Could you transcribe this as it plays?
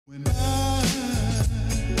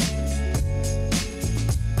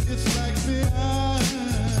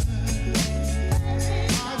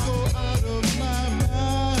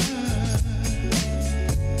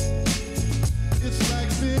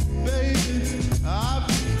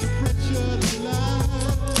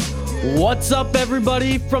What's up,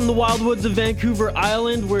 everybody, from the wildwoods of Vancouver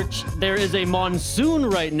Island, where there is a monsoon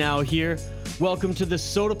right now here. Welcome to the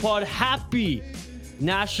Sota Pod. Happy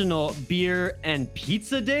National Beer and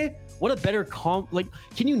Pizza Day. What a better can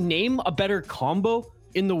you name a better combo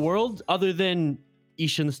in the world other than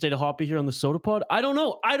Isha and the State of Hoppy here on the Sota Pod? I don't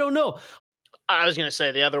know. I was going to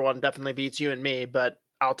say the other one definitely beats you and me, but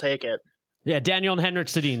I'll take it. Yeah, Daniel and Henrik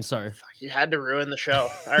Sedin, sorry. You had to ruin the show.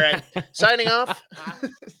 All right, signing off.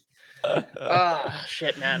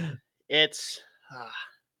 Shit, man. It's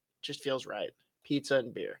just feels right. Pizza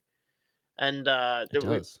and beer. And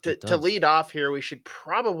to lead off here, we should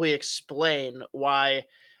probably explain why,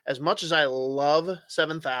 as much as I love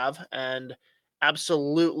 7th Ave and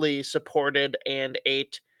absolutely supported and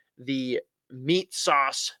ate the meat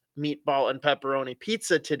sauce, meatball, and pepperoni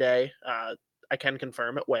pizza today, I can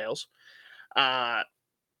confirm at Wales.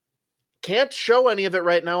 Can't show any of it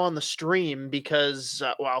right now on the stream because,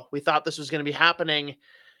 we thought this was going to be happening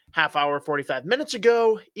half hour, 45 minutes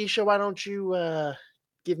ago. Isha, why don't you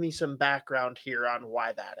give me some background here on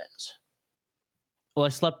why that is? Well, I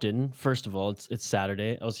slept in. First of all, it's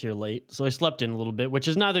Saturday. I was here late, so I slept in a little bit, which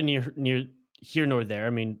is neither near here nor there.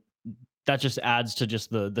 I mean, that just adds to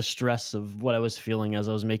just the stress of what I was feeling as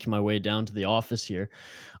I was making my way down to the office here.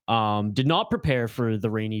 Did not prepare for the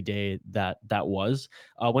rainy day that was.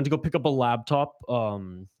 Went to go pick up a laptop,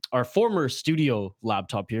 our former studio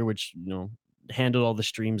laptop here, which handled all the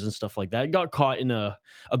streams and stuff like that. Got caught in a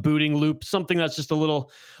booting loop, something that's just a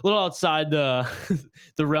little outside the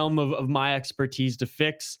the realm of my expertise to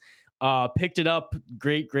fix. Picked it up,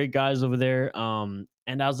 great guys over there.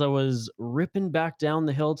 And as I was ripping back down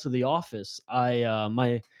the hill to the office, I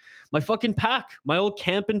my fucking pack, my old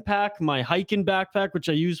camping pack, my hiking backpack, which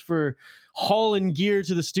I use for hauling gear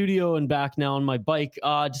to the studio and back now on my bike,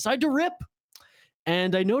 decided to rip.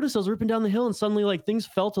 And I noticed I was ripping down the hill and suddenly things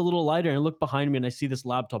felt a little lighter. And I look behind me and I see this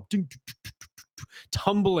laptop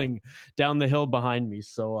tumbling down the hill behind me.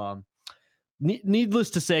 So needless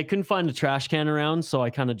to say, I couldn't find a trash can around. So I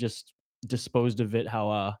kind of just disposed of it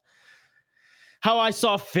how I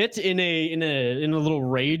saw fit in a little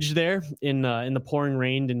rage there in the pouring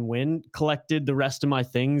rain and wind. Collected the rest of my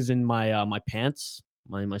things in my my pants,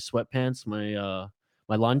 my sweatpants,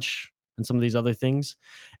 my lunch, and some of these other things,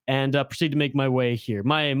 and proceed to make my way here.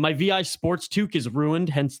 My VI sports toque is ruined,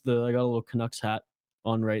 hence I got a little Canucks hat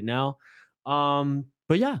on right now.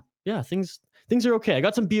 But yeah, things are okay. I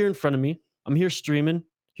got some beer in front of me. I'm here streaming.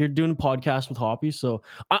 Here doing a podcast with Hoppy, so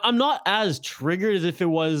I'm not as triggered as if it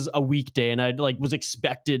was a weekday and I was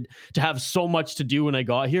expected to have so much to do when I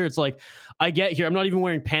got here. It's I get here, I'm not even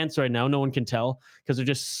wearing pants right now. No one can tell because they're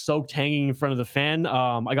just soaked hanging in front of the fan.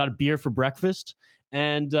 I got a beer for breakfast,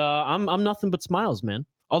 and I'm nothing but smiles, man.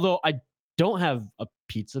 Although I don't have a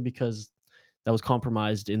pizza because that was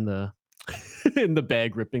compromised in the in the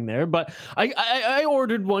bag ripping there, but I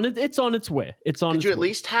ordered one. It's on its way. Did you at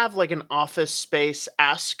least have an Office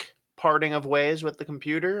Space-esque parting of ways with the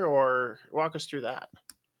computer, or walk us through that?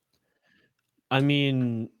 I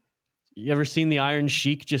mean, you ever seen the Iron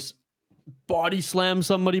Sheik just body slam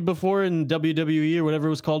somebody before in WWE or whatever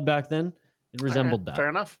it was called back then? It resembled that. Fair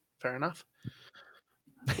enough.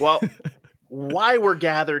 Well, why we're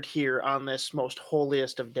gathered here on this most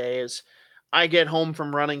holiest of days, I get home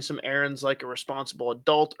from running some errands like a responsible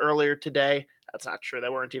adult earlier today. That's not true. They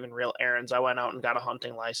weren't even real errands. I went out and got a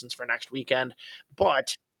hunting license for next weekend.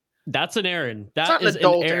 But that's an errand. That is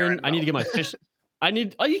an errand. I need to get my fish. Are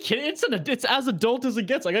you kidding? It's as adult as it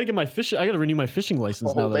gets. I gotta get my fish. I gotta renew my fishing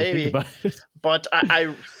license now that I think about it. But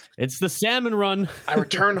it's the salmon run. I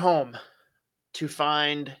returned home to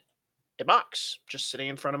find a box just sitting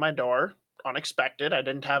in front of my door. Unexpected. I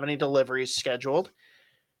didn't have any deliveries scheduled.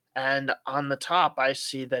 And on the top, I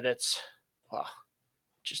see that it's,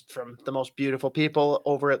 just from the most beautiful people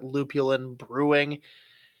over at Lupulin Brewing,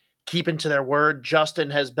 keeping to their word. Justin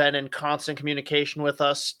has been in constant communication with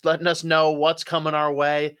us, letting us know what's coming our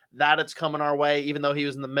way, that it's coming our way, even though he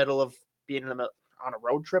was in the middle of being on a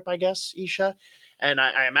road trip, I guess, Isha. And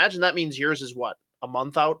I imagine that means yours is what, a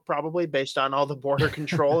month out probably, based on all the border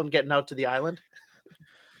control and getting out to the island?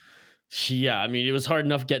 Yeah, I mean, it was hard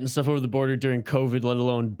enough getting stuff over the border during COVID, let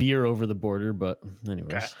alone beer over the border. But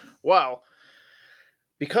anyways. Okay. Well,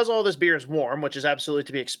 because all this beer is warm, which is absolutely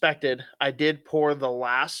to be expected, I did pour the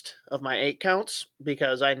last of my 8 counts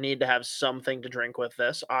because I need to have something to drink with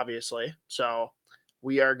this, obviously. So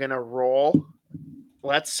we are going to roll.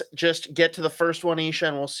 Let's just get to the first one, Isha,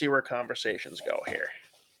 and we'll see where conversations go here.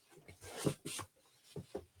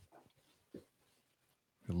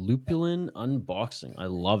 Lupulin unboxing. I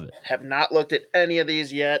love it. Have not looked at any of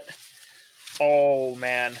these yet. Oh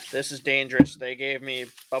man, this is dangerous. They gave me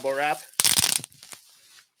bubble wrap.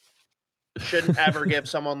 Shouldn't ever give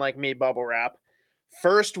someone like me bubble wrap.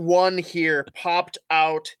 First one here popped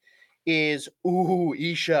out is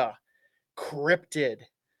Isha Cryptid,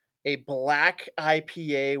 a black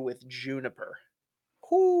IPA with juniper.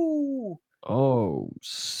 Ooh. Oh,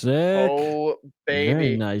 sick. Oh, baby.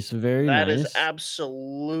 Very nice. Very That nice. is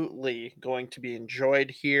absolutely going to be enjoyed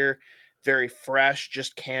here. Very fresh,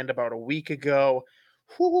 just canned about a week ago.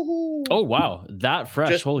 Woo. Oh, wow. That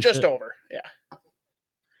fresh. Holy just shit. over. Yeah.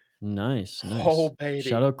 Nice. Nice. Oh, baby.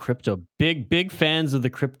 Shout out Crypto. Big fans of the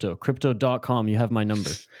Crypto. Crypto.com. You have my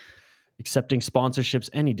number. Accepting sponsorships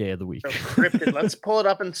any day of the week. So Cryptid. Let's pull it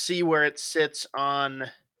up and see where it sits on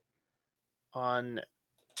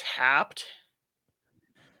Tapped.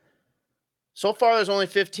 So far, there's only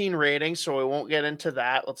 15 ratings, so we won't get into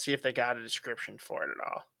that. Let's see if they got a description for it at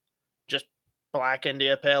all. Just black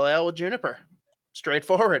India Pale Ale with juniper.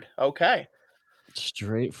 Straightforward. Okay.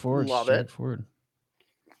 Straightforward. Love straightforward.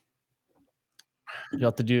 You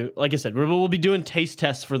have to do, like I said, we'll be doing taste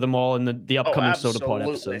tests for them all in the upcoming Sota Pod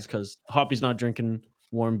episodes because Hoppy's not drinking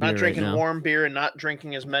warm beer. Not drinking right now. warm beer and not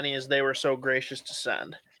drinking as many as they were so gracious to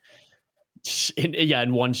send.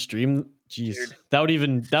 In one stream. Jeez. Weird.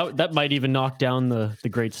 That might even knock down the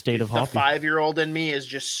great state of Hoppy. The 5-year-old in me is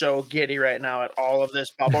just so giddy right now at all of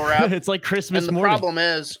this bubble wrap. It's like Christmas and the morning. problem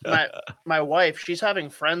is my wife, she's having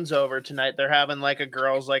friends over tonight. They're having like a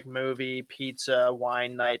girls like movie, pizza,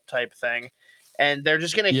 wine night type thing. And they're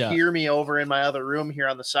just going to hear me over in my other room here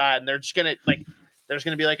on the side. And they're just going to like, there's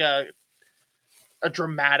going to be like a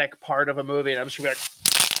dramatic part of a movie. And I'm just going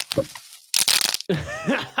to be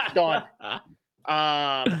like, done.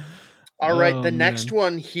 All right. The next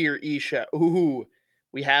one here, Isha. Ooh,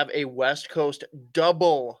 we have a West Coast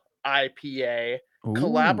double IPA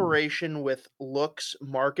collaboration with Looks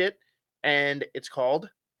Market. And it's called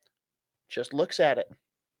Just Looks at It.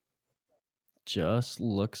 Just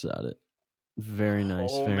Looks at It. Very nice.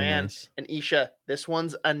 Oh, very man. nice. And Isha, this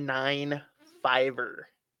one's a 9.5.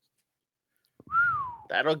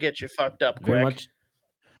 That'll get you fucked up quick. Very much.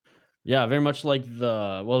 Yeah, very much like it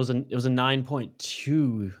was a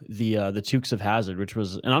 9.2, the Tukes of Hazard, which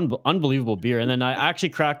was an unbelievable beer. And then I actually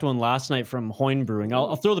cracked one last night from Hoyne Brewing.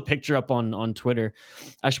 I'll throw the picture up on Twitter.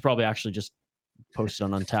 I should probably actually just post it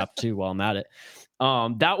on Untapped too while I'm at it.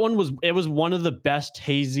 That one was one of the best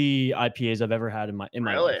hazy IPAs I've ever had in my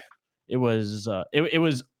Really? life. It was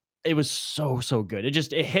so good.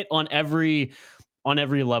 It hit on every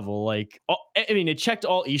level. Like, I mean, it checked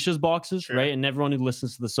all Isha's boxes, Sure. right? And everyone who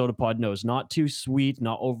listens to the Sota Pod knows not too sweet,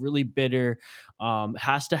 not overly bitter.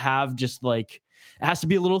 Has to have just like, it has to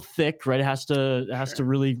be a little thick, right? It has to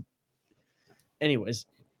really, anyways,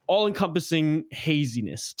 all encompassing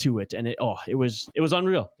haziness to it. And it was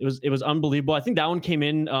unreal. It was unbelievable. I think that one came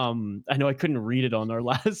in. I know I couldn't read it on our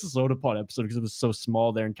last Sota Pod episode because it was so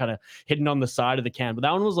small there and kind of hidden on the side of the can. But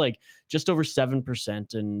that one was like just over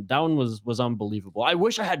 7%. And that one was unbelievable. I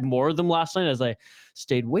wish I had more of them last night as I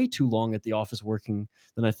stayed way too long at the office working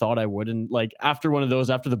than I thought I would. And like after one of those,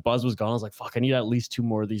 after the buzz was gone, I was like, fuck, I need at least 2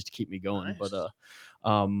 more of these to keep me going. Nice. But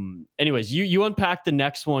anyways, you unpack the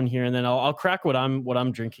next one here, and then I'll crack what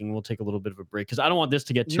I'm drinking. We'll take a little bit of a break because I don't want this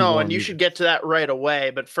to get too long and you either. should get to that right away.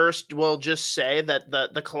 But first, we'll just say that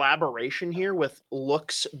the collaboration here with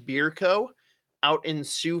Looks Beer Co. out in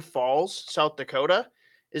Sioux Falls, South Dakota,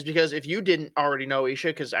 is because if you didn't already know, Isha,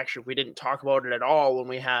 because actually we didn't talk about it at all when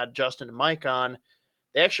we had Justin and Mike on,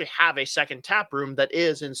 they actually have a second tap room that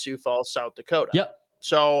is in Sioux Falls, South Dakota. Yep.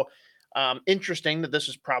 So interesting that this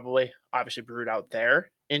is probably obviously brewed out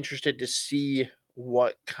there. Interested to see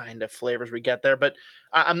what kind of flavors we get there. But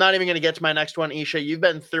I'm not even going to get to my next one, Isha. You've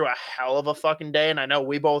been through a hell of a fucking day, and I know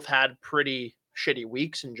we both had pretty shitty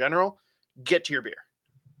weeks in general. Get to your beer.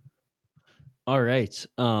 All right.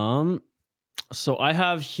 So I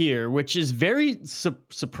have here, which is very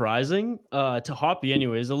surprising to Hoppy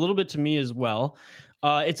anyways, a little bit to me as well.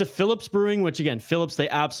 It's a Phillips Brewing, which again, Phillips, they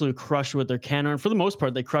absolutely crush it with their can, and for the most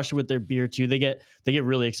part, they crush it with their beer too. They get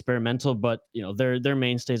really experimental, but you know, their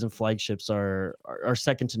mainstays and flagships are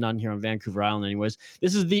second to none here on Vancouver Island anyways.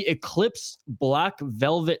 This is the Eclipse Black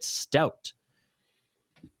Velvet Stout.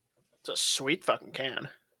 It's a sweet fucking can.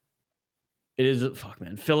 It is, fuck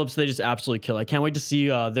man, Phillips, they just absolutely kill. I can't wait to see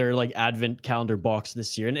their like advent calendar box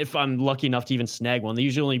this year, and if I'm lucky enough to even snag one. They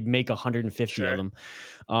usually only make 150 of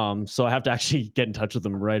them, so I have to actually get in touch with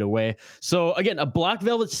them right away. So again, a Black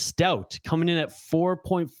Velvet Stout coming in at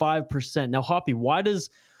 4.5%. Now, Hoppy, why does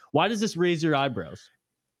this raise your eyebrows?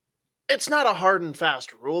 It's not a hard and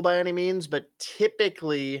fast rule by any means, but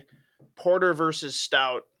typically porter versus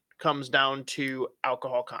stout comes down to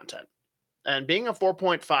alcohol content. And being a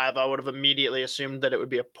 4.5, I would have immediately assumed that it would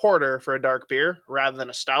be a porter for a dark beer rather than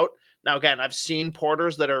a stout. Now, again, I've seen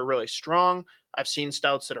porters that are really strong. I've seen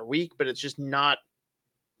stouts that are weak, but it's just not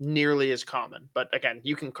nearly as common. But again,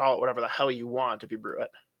 you can call it whatever the hell you want if you brew it.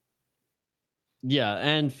 Yeah,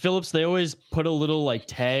 and Phillips, they always put a little like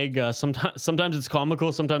tag. Sometimes it's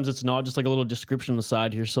comical, sometimes it's not. Just like a little description on the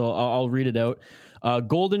side here, so I'll read it out.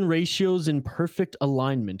 Golden ratios in perfect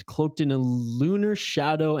alignment, cloaked in a lunar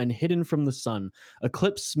shadow and hidden from the sun.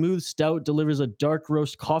 Eclipse Smooth Stout delivers a dark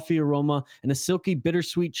roast coffee aroma and a silky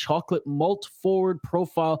bittersweet chocolate malt forward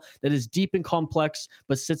profile that is deep and complex,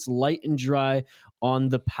 but sits light and dry on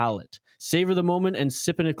the palate. Savor the moment and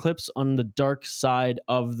sip an eclipse on the dark side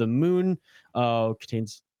of the moon.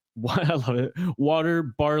 Contains I love it. Water,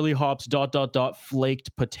 barley hops, ...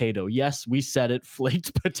 flaked potato. Yes, we said it.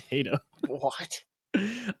 Flaked potato. What?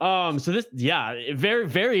 So this, yeah, very,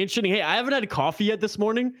 very interesting. Hey, I haven't had coffee yet this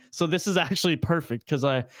morning, so this is actually perfect because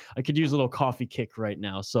I could use a little coffee kick right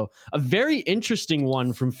now. So a very interesting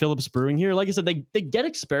one from Phillips Brewing here. Like I said, they get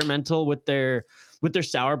experimental with their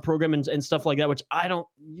sour program and stuff like that, which I don't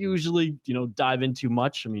usually, dive into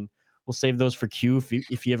much. I mean, we'll save those for Q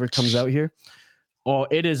if he ever comes out here. Oh,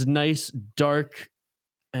 it is nice, dark,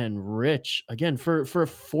 and rich. Again, for a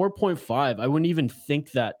 4.5, I wouldn't even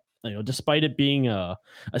think that, despite it being a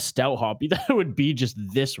stout hoppy, that it would be just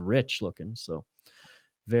this rich looking. So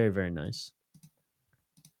very, very nice.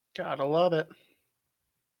 Gotta love it.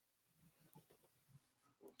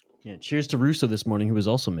 Yeah, cheers to Russo this morning, who was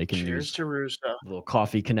also making Cheers news. to Russo. A little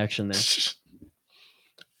coffee connection there.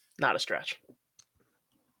 Not a stretch.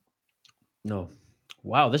 No.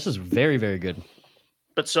 Wow, this is very, very good.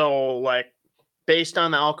 But so, like, based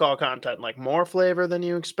on the alcohol content, like more flavor than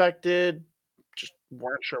you expected, just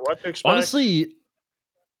weren't sure what to expect. Honestly,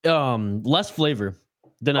 less flavor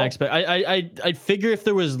than I expect. I figure if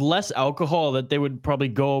there was less alcohol, that they would probably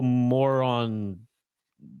go more on,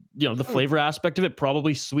 the flavor aspect of it,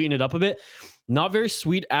 probably sweeten it up a bit. Not very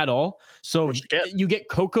sweet at all. So you get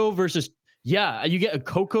cocoa versus, you get a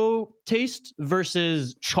cocoa taste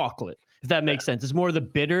versus chocolate, if that makes sense. It's more the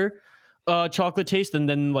bitter chocolate taste and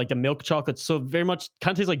then like the milk chocolate. So very much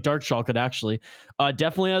kind of tastes like dark chocolate, actually.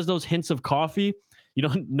 Definitely has those hints of coffee.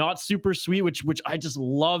 Not super sweet, which I just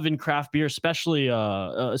love in craft beer, especially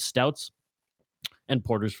stouts and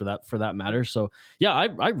porters for that matter. So yeah,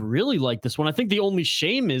 I really like this one. I think the only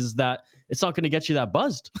shame is that it's not going to get you that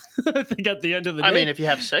buzzed. I think at the end of the day. I mean, if you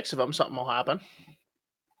have 6 of them, something will happen.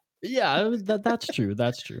 Yeah, that's true.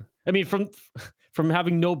 That's true. I mean, from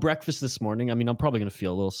having no breakfast this morning, I mean, I'm probably going to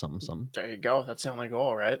feel a little something. There you go. That's the only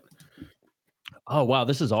goal, right? Oh, wow.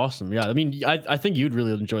 This is awesome. Yeah. I mean, I think you'd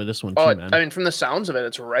really enjoy this one too, man. I mean, from the sounds of it,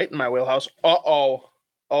 it's right in my wheelhouse. Uh-oh.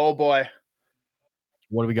 Oh, boy.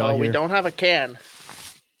 What do we got here? We don't have a can.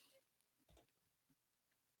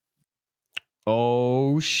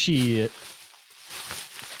 Oh, shit.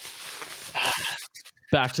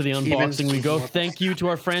 Back to the unboxing we go. Thank you to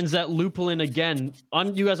our friends at Lupulin again.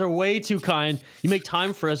 You guys are way too kind. You make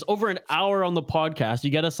time for us. Over an hour on the podcast. You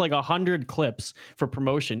get us like 100 clips for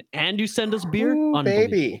promotion, and you send us beer. Ooh,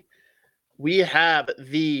 baby. We have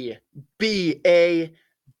the BA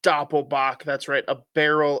Doppelbock. That's right, a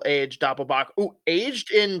barrel-aged Doppelbock. Ooh,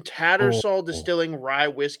 aged in Tattersall Distilling rye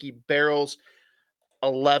whiskey barrels,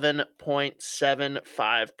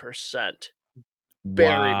 11.75%.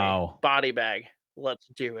 Bury me. Body bag. Let's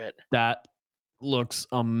do it. That looks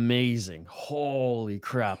amazing. Holy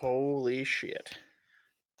crap. Holy shit.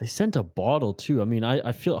 They sent a bottle too. I mean,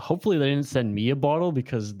 I feel hopefully they didn't send me a bottle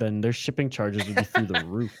because then their shipping charges would be through the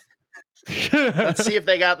roof. Let's see if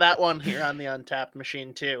they got that one here on the Untapped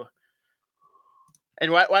machine too.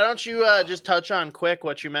 And why don't you just touch on quick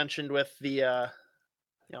what you mentioned with the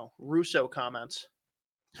Russo comments?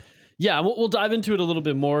 Yeah, we'll dive into it a little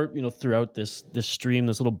bit more, throughout this stream,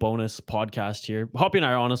 this little bonus podcast here. Hoppy and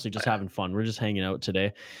I are honestly just having fun. We're just hanging out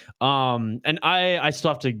today. And I still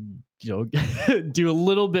have to, do a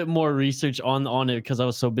little bit more research on it because I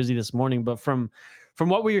was so busy this morning. But from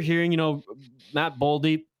what we were hearing, Matt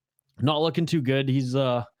Boldy not looking too good. He's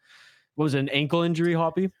what was it, an ankle injury,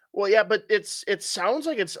 Hoppy? Well, yeah, but it sounds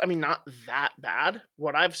like it's, I mean, not that bad.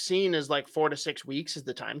 What I've seen is like 4 to 6 weeks is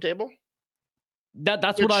the timetable.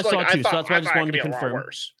 That's what I saw too. So that's why I just wanted to confirm.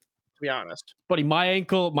 Worse, to be honest, buddy, my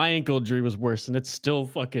ankle injury was worse, and it's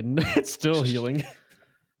still it's still healing.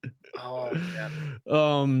 Oh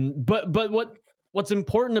man. But what's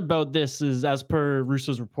important about this is, as per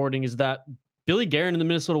Russo's reporting, is that Billy Guerin in the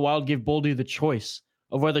Minnesota Wild gave Boldy the choice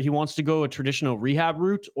of whether he wants to go a traditional rehab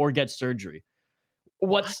route or get surgery.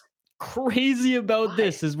 What's crazy about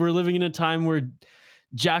this is we're living in a time where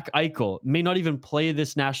Jack Eichel may not even play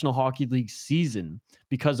this National Hockey League season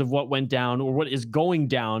because of what went down or what is going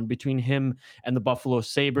down between him and the Buffalo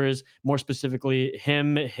Sabres, more specifically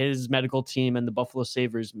him, his medical team, and the Buffalo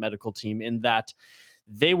Sabres medical team, in that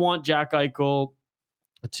they want Jack Eichel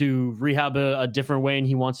to rehab a different way, and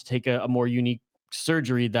he wants to take a more unique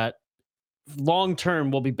surgery that long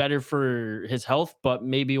term will be better for his health, but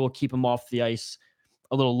maybe will keep him off the ice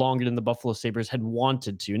a little longer than the Buffalo Sabres had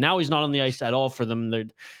wanted to. Now he's not on the ice at all for them.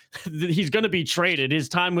 He's going to be traded. His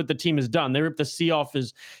time with the team is done. They ripped the C off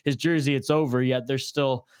his jersey. It's over. Yet they're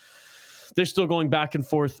still going back and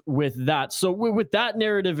forth with that. So with that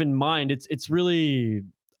narrative in mind, it's really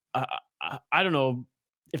I don't know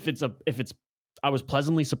if it's I was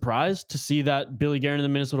pleasantly surprised to see that Billy Guerin and the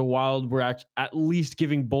Minnesota Wild were at least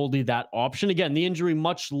giving Boldy that option. Again, the injury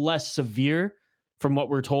much less severe from what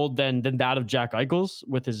we're told than that of Jack Eichel's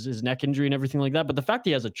with his neck injury and everything like that. But the fact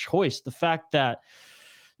he has a choice, the fact that,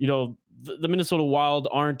 the Minnesota Wild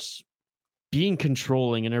aren't being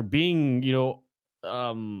controlling and are being,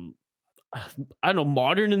 I don't know,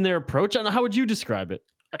 modern in their approach. I don't know, how would you describe it?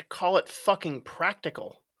 I'd call it fucking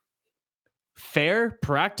practical. Fair,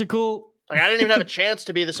 practical. Like, I didn't even have a chance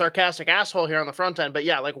to be the sarcastic asshole here on the front end, but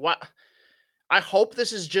yeah, like, what? I hope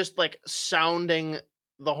this is just like sounding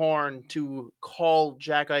the horn to call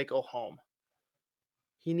Jack Eichel home.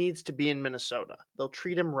 He needs to be in Minnesota. They'll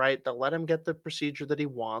treat him right. They'll let him get the procedure that he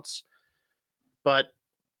wants. But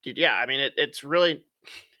dude, yeah, I mean, it's really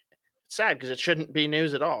sad because it shouldn't be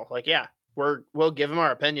news at all. Like, yeah, we'll give him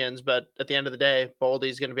our opinions, but at the end of the day,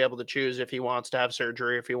 Boldy's going to be able to choose if he wants to have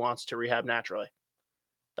surgery, if he wants to rehab naturally.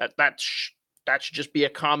 That should just be a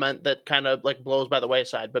comment that kind of like blows by the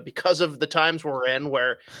wayside. But because of the times we're in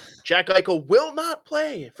where Jack Eichel will not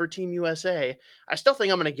play for Team USA, I still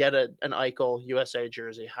think I'm going to get an Eichel USA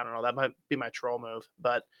jersey. I don't know. That might be my troll move,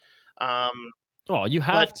 but oh, you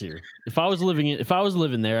have to. If I was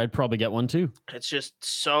living there, I'd probably get one too. It's just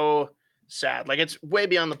so sad. Like, it's way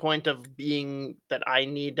beyond the point of being that I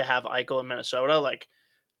need to have Eichel in Minnesota. Like,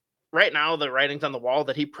 right now, the writing's on the wall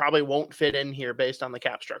that he probably won't fit in here based on the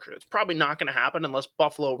cap structure. It's probably not going to happen unless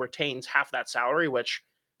Buffalo retains half that salary, which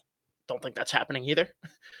I don't think that's happening either.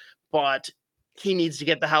 But he needs to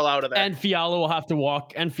get the hell out of there. And Fiala will have to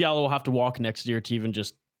walk next year to even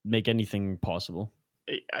just make anything possible.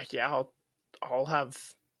 Yeah, I'll have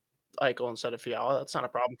Eichel instead of Fiala. That's not a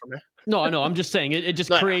problem for me. No, I know. I'm just saying it just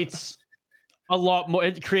creates a lot more.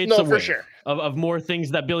 It creates a wave of more things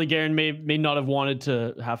that Billy Guerin may not have wanted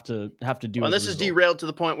to have to do. Well, this is derailed to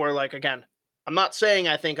the point where, like, again, I'm not saying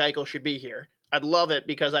I think Eichel should be here. I'd love it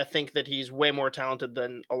because I think that he's way more talented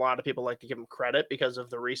than a lot of people like to give him credit because of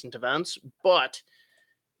the recent events. But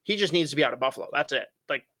he just needs to be out of Buffalo. That's it.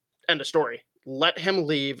 Like, end of story. Let him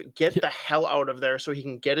leave. Get the hell out of there so he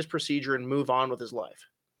can get his procedure and move on with his life.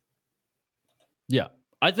 Yeah,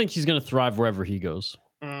 I think he's going to thrive wherever he goes.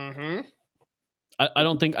 Mm-hmm. I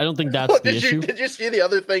don't think that's the issue. Did you see the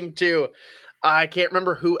other thing too? I can't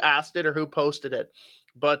remember who asked it or who posted it,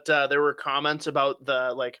 but there were comments about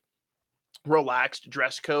the like relaxed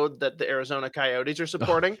dress code that the Arizona Coyotes are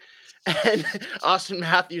supporting. And Austin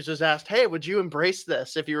Matthews was asked, "Hey, would you embrace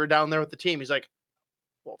this if you were down there with the team?" He's like,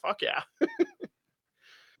 "Well, fuck yeah."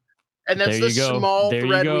 And that's the small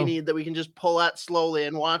thread we need that we can just pull at slowly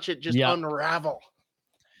and watch it just unravel.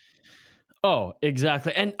 Oh,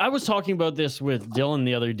 exactly. And I was talking about this with Dylan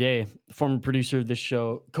the other day, former producer of this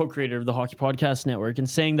show, co-creator of the Hockey Podcast Network, and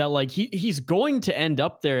saying that like he's going to end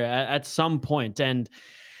up there at some point. And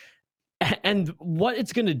what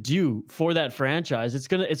it's going to do for that franchise, it's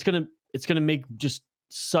going to make just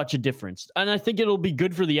such a difference. And I think it'll be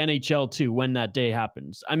good for the NHL too when that day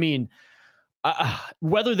happens. I mean,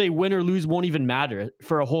 whether they win or lose won't even matter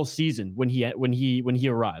for a whole season when he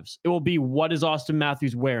arrives. It will be, what is Austin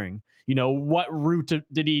Matthews wearing? What route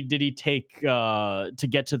did he take to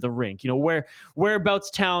get to the rink?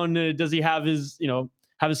 Whereabouts town does he have his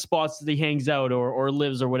spots that he hangs out or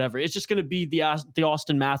lives or whatever. It's just going to be the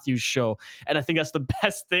Austin Matthews show. And I think that's the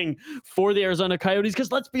best thing for the Arizona Coyotes,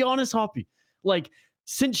 because let's be honest, Hoppy, like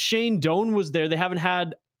since Shane Doan was there, they haven't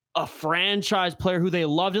had a franchise player who they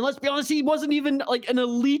loved. And let's be honest, he wasn't even like an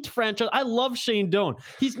elite franchise. I love Shane Doan.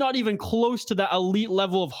 He's not even close to that elite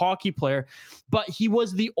level of hockey player, but he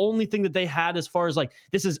was the only thing that they had as far as like,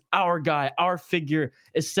 this is our guy, our figure,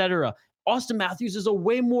 etc. Austin Matthews is a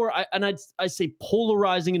way more, I say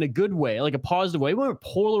polarizing in a good way, like a positive way, more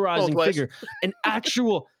polarizing figure, an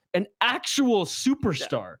actual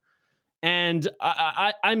superstar. And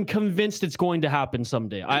I'm convinced it's going to happen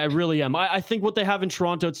someday. I really am. I think what they have in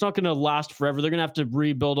Toronto, it's not going to last forever. They're going to have to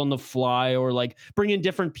rebuild on the fly or like bring in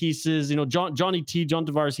different pieces. You know, John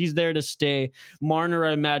Tavares, he's there to stay. Marner,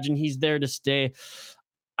 I imagine he's there to stay.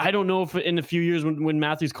 I don't know if in a few years when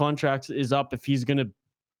Matthews' contract is up, if he's going to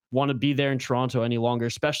want to be there in Toronto any longer,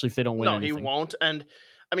 especially if they don't win anything. No, he won't. And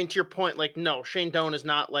I mean, to your point, like, no, Shane Doan is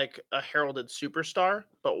not like a heralded superstar,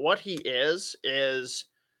 but what he is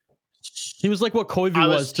he was like what Koivu I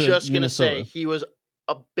was to just gonna Minnesota. say he was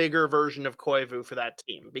a bigger version of Koivu for that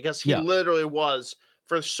team because he Yeah. literally was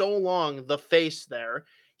for so long the face there.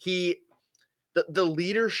 The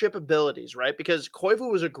leadership abilities, right? Because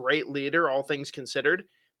Koivu was a great leader, all things considered,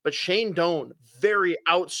 but Shane Doan, very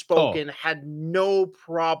outspoken, had no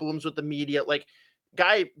problems with the media. Like,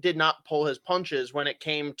 guy did not pull his punches when it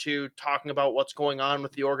came to talking about what's going on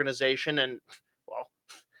with the organization and, well,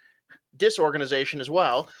 disorganization as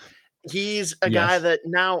well. He's a guy that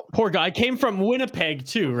now, poor guy came from Winnipeg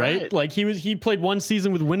too, right? Like he played one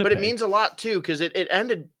season with Winnipeg. but it means a lot too because it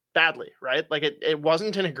ended badly, right? Like it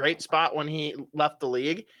wasn't in a great spot when he left the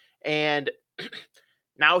league, and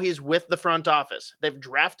now he's with the front office. They've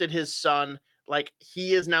drafted his son. Like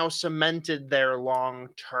he is now cemented there long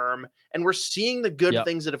term, and we're seeing the good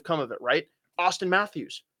things that have come of it, right? Austin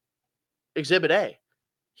Matthews, Exhibit A.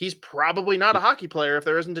 He's probably not a hockey player if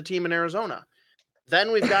there isn't a team in Arizona.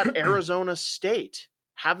 Then we've got Arizona State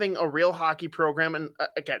having a real hockey program. And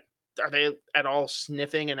again, are they at all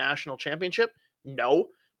sniffing a national championship? No.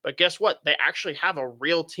 But guess what? They actually have a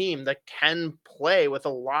real team that can play with a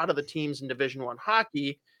lot of the teams in Division I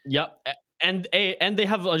hockey. Yep. And they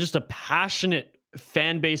have just a passionate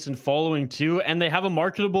fan base and following too. And they have a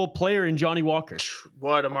marketable player in Johnny Walker.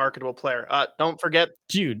 What a marketable player. Don't forget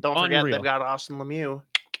they've got Austin Lemieux.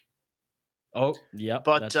 Oh, yeah.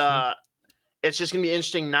 But it's just going to be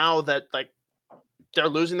interesting now that like they're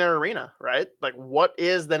losing their arena, right? Like what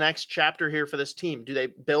is the next chapter here for this team? Do they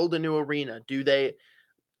build a new arena? Do they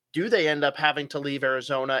end up having to leave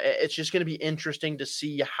Arizona? It's just going to be interesting to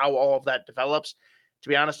see how all of that develops. To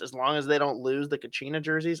be honest, as long as they don't lose the Kachina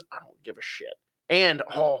jerseys, I don't give a shit. And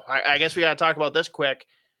I guess we got to talk about this quick.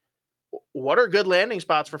 What are good landing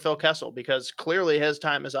spots for Phil Kessel? Because clearly his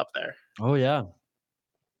time is up there. Oh yeah.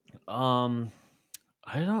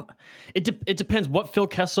 It depends. What Phil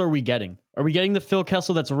Kessel are we getting? Are we getting the Phil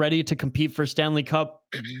Kessel that's ready to compete for Stanley Cup,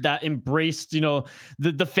 that embraced,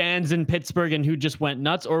 the fans in Pittsburgh and who just went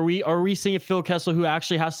nuts? Or are we seeing a Phil Kessel who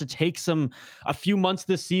actually has to take a few months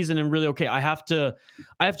this season and really, okay, I have to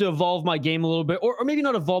evolve my game a little bit, or maybe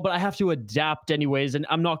not evolve, but I have to adapt anyways. And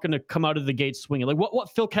I'm not going to come out of the gate swinging. Like what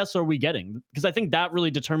Phil Kessel are we getting? Because I think that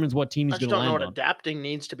really determines what team he's going to land on. I don't know what adapting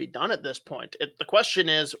needs to be done at this point. The question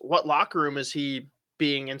is, what locker room is he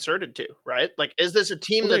being inserted to, right? Like, is this a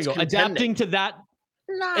team that's adapting to that?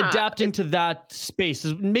 Adapting to that space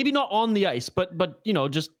is maybe not on the ice, but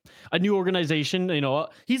just a new organization.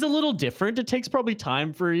 He's a little different. It takes probably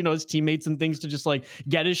time for his teammates and things to just like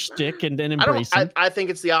get his shtick and then embrace him. I think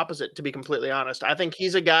it's the opposite, to be completely honest. I think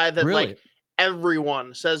he's a guy that like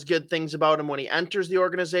everyone says good things about him when he enters the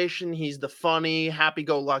organization. He's the funny,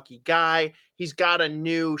 happy-go-lucky guy. He's got a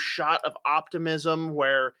new shot of optimism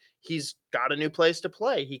where he's got a new place to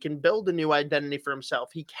play. He can build a new identity for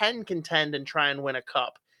himself. He can contend and try and win a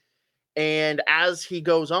cup. And as he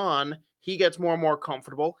goes on, he gets more and more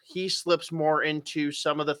comfortable. He slips more into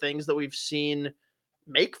some of the things that we've seen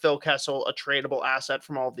make Phil Kessel a tradable asset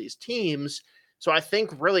from all of these teams. So I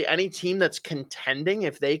think really any team that's contending,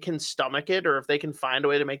 if they can stomach it or if they can find a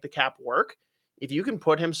way to make the cap work, if you can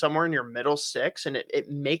put him somewhere in your middle six and it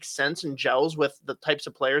makes sense and gels with the types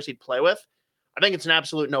of players he'd play with, I think it's an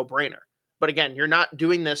absolute no-brainer. But again, you're not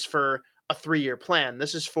doing this for a 3-year plan.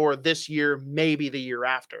 This is for this year, maybe the year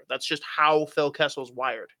after. That's just how Phil Kessel's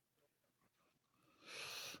wired.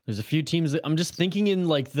 There's a few teams that I'm just thinking in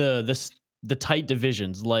like the tight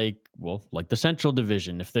divisions, like the Central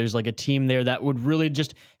Division. If there's like a team there that would really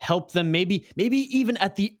just help them, maybe even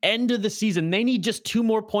at the end of the season, they need just 2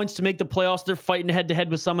 more points to make the playoffs. They're fighting head to head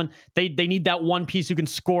with someone. They need that one piece who can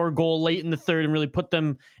score a goal late in the third and really put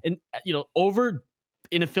them in, over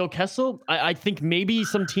in a Phil Kessel. I think maybe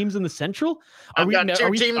some teams in the Central. I've got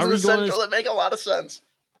 2 teams in the Central that make a lot of sense.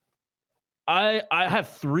 I have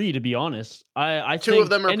 3, to be honest. I 2 think, of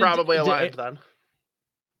them are probably aligned then.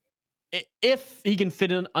 If he can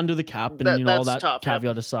fit in under the cap and all that tough,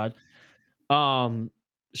 caveat aside,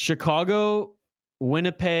 Chicago,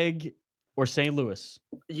 Winnipeg, or St. Louis.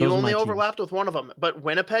 You only overlapped with one of them, but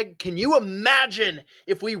Winnipeg. Can you imagine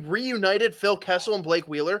if we reunited Phil Kessel and Blake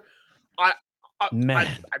Wheeler? I'd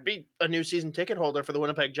be a new season ticket holder for the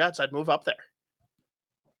Winnipeg Jets. I'd move up there.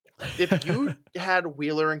 If you had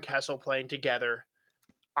Wheeler and Kessel playing together,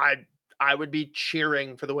 I would be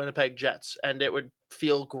cheering for the Winnipeg Jets, and it would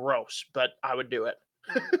feel gross, but I would do it.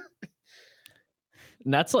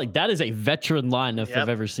 And that is a veteran line if I've Yep.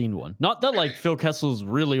 ever seen one. Not that like Phil Kessel's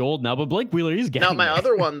really old now, but Blake Wheeler, he's Now, getting my there.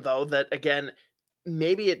 other one, though, that again,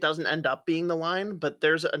 maybe it doesn't end up being the line, but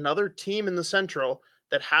there's another team in the Central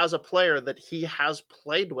that has a player that he has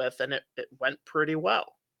played with, and it went pretty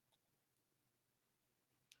well.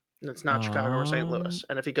 And it's not Chicago or St. Um, Louis.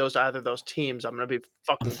 And if he goes to either of those teams, I'm gonna be I'm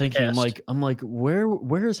fucking thinking, pissed. I'm like,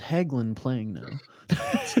 where is Hagelin playing now?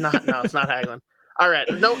 It's not Hagelin. All right,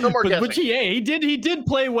 no more But guessing. he did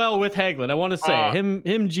play well with Hagelin. I want to say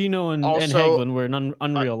him, Gino, and Also, Hagelin were an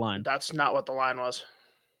unreal line. that's not what the line was.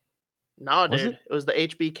 No, Was dude, it? it was the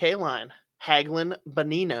HBK line. Hagelin,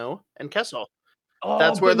 Bonino, and Kessel. Oh,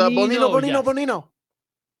 That's where the Bonino. Yes.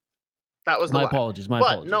 That was the My line. apologies. My But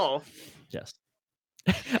apologies. no, Yes.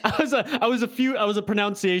 I was a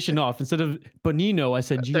pronunciation off. Instead of Bonino, I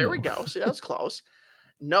said Gino. there we go. See, that's close.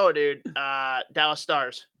 No, dude, Dallas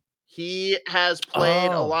Stars. He has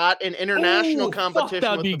played a lot in international competition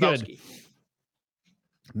that'd with be good.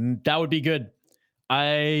 Pavelski. That would be good.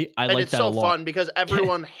 I And like it's that so a lot. fun because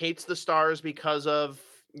everyone hates the Stars because of,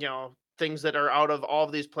 things that are out of all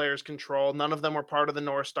of these players' control. None of them were part of the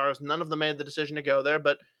North Stars. None of them made the decision to go there,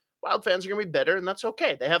 but Wild fans are going to be bitter, and that's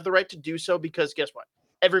okay. They have the right to do so because guess what?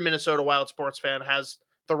 Every Minnesota Wild sports fan has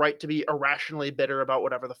the right to be irrationally bitter about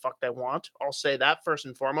whatever the fuck they want. I'll say that first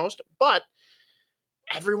and foremost, but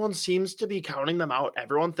everyone seems to be counting them out.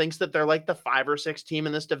 Everyone thinks that they're like the 5 or 6 team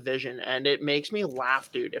in this division, and it makes me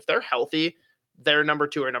laugh, dude. If they're healthy, they're number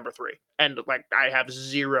 2 or number 3. And like I have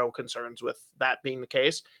zero concerns with that being the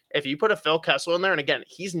case. If you put a Phil Kessel in there, and again,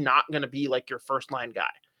 he's not going to be like your first line guy,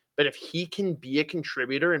 but if he can be a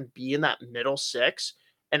contributor and be in that middle 6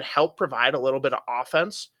 and help provide a little bit of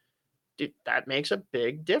offense, dude, that makes a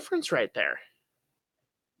big difference right there.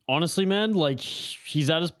 Honestly, man, like he's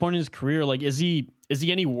at his point in his career. Like, is he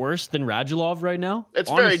any worse than Radulov right now? It's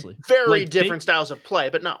Honestly, very like, different styles of play,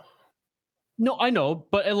 but no. No, I know,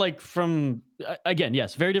 but like from again,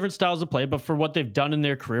 yes, very different styles of play. But for what they've done in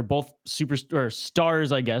their career, both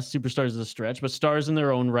stars, I guess, superstars is a stretch, but stars in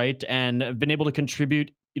their own right, and have been able to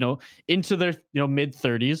contribute, into their mid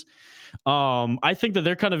 30s. I think that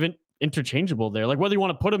they're kind of interchangeable there. Like whether you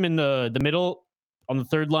want to put them in the middle on the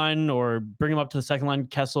third line or bring him up to the second line,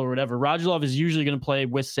 Kessel or whatever. Radulov is usually going to play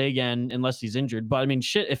with Sagan unless he's injured. But I mean,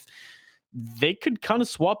 shit, if they could kind of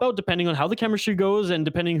swap out depending on how the chemistry goes and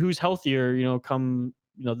depending who's healthier, come,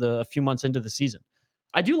 a few months into the season.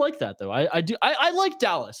 I do like that though. I like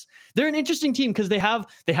Dallas. They're an interesting team because they have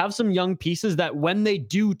some young pieces that when they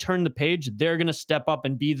do turn the page, they're going to step up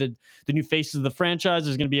and be the new faces of the franchise.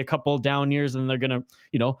 There's going to be a couple of down years and they're going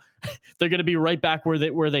to, they're going to be right back where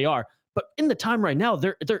they are. But in the time right now,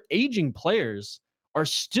 they're aging players are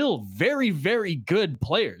still very, very good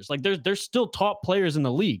players. Like they're still top players in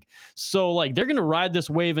the league. So like they're gonna ride this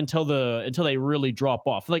wave until they really drop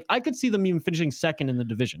off. Like I could see them even finishing second in the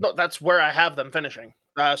division. No, that's where I have them finishing.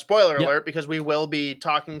 Spoiler alert, because we will be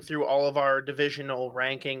talking through all of our divisional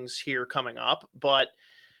rankings here coming up. But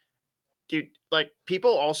dude, like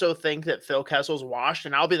people also think that Phil Kessel's washed,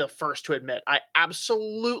 and I'll be the first to admit I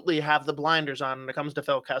absolutely have the blinders on when it comes to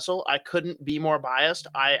Phil Kessel. I couldn't be more biased.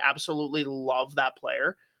 I absolutely love that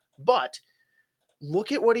player. But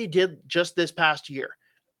look at what he did just this past year.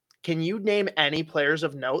 Can you name any players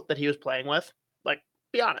of note that he was playing with? Like,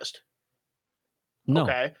 be honest. No.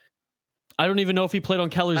 Okay. I don't even know if he played on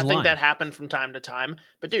Keller's line. I think that happened from time to time.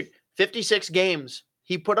 But dude, 56 games,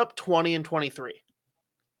 he put up 20 and 23.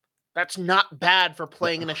 That's not bad for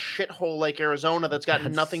playing in a shithole like Arizona that's got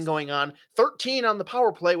nothing going on. 13 on the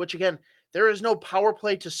power play, which again, there is no power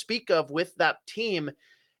play to speak of with that team.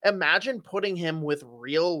 Imagine putting him with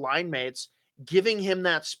real line mates, giving him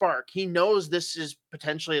that spark. He knows this is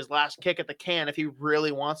potentially his last kick at the can if he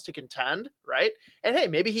really wants to contend, right? And hey,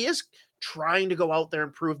 maybe he is trying to go out there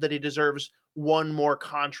and prove that he deserves one more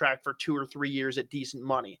contract for 2 or 3 years at decent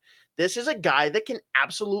money. This is a guy that can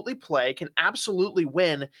absolutely play, can absolutely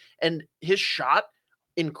win, and his shot,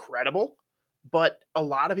 incredible. But a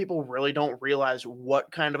lot of people really don't realize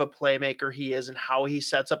what kind of a playmaker he is and how he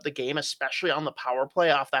sets up the game, especially on the power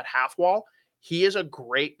play off that half wall. He is a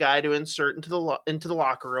great guy to insert into the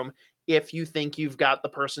locker room if you think you've got the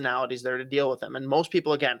personalities there to deal with him. And most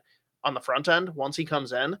people, again, on the front end, once he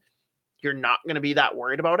comes in, you're not going to be that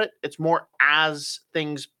worried about it. It's more as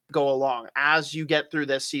things go along, as you get through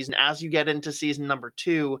this season, as you get into season number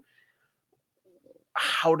 2,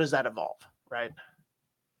 how does that evolve, right?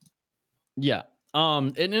 Yeah.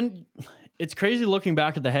 And It's crazy looking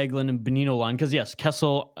back at the Hagelin and Bonino line because yes,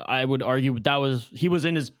 Kessel, I would argue he was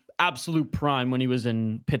in his absolute prime when he was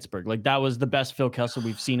in Pittsburgh. Like that was the best Phil Kessel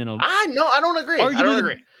we've seen in a. No, I don't agree. I don't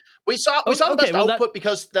agree. We saw the best output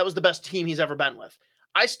because that was the best team he's ever been with.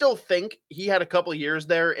 I still think he had a couple years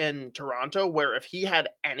there in Toronto where if he had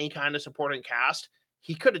any kind of supporting cast,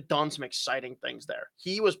 he could have done some exciting things there.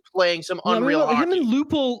 He was playing some unreal hockey.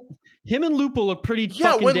 Him and Lupul look pretty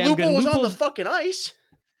fucking when damn good. Lupul was on the fucking ice.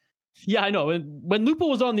 Yeah, I know. When Lupul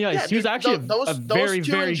was on the ice, he was actually a very,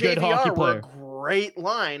 very good hockey player. Great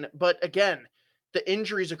line, but again, the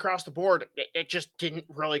injuries across the board, it just didn't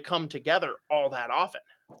really come together all that often.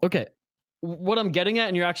 Okay. What I'm getting at,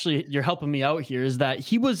 and you're helping me out here, is that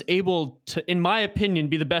he was able to, in my opinion,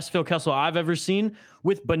 be the best Phil Kessel I've ever seen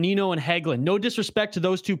with Bonino and Hagelin. No disrespect to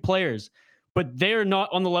those two players, but they're not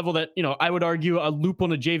on the level that, I would argue a Lupul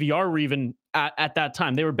and a JVR were even at that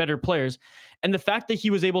time. They were better players. And the fact that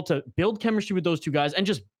he was able to build chemistry with those two guys and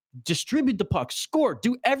just distribute the puck, score,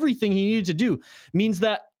 do everything he needed to do means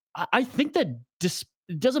that I think that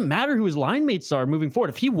it doesn't matter who his line mates are moving forward.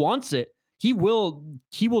 If he wants it, he will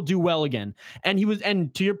do well again. And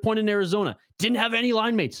to your point in Arizona, didn't have any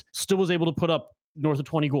line mates, still was able to put up north of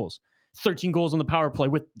 20 goals, 13 goals on the power play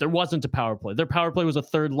there wasn't a power play. Their power play was a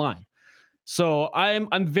third line. So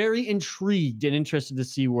I'm very intrigued and interested to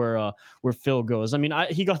see where Phil goes. I mean,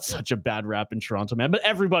 he got such a bad rap in Toronto, man. But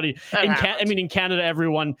everybody in Canada,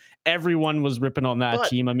 everyone was ripping on that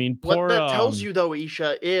team. I mean, what that tells you though,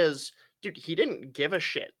 Isha, is dude, he didn't give a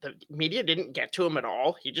shit. The media didn't get to him at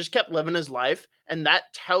all. He just kept living his life, and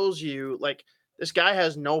that tells you like this guy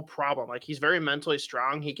has no problem. Like he's very mentally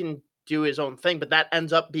strong. He can do his own thing, but that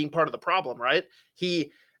ends up being part of the problem, right?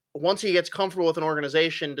 Once he gets comfortable with an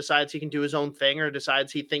organization, decides he can do his own thing or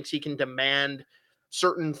decides he thinks he can demand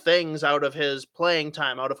certain things out of his playing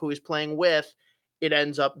time, out of who he's playing with, it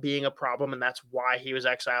ends up being a problem. And that's why he was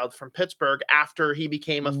exiled from Pittsburgh after he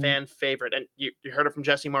became a fan favorite. And you heard it from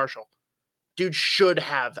Jesse Marshall. Dude should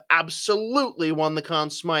have absolutely won the Conn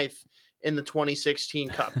Smythe in the 2016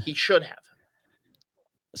 Cup. He should have.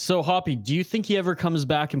 So, Hoppy, do you think he ever comes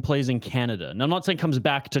back and plays in Canada? And I'm not saying comes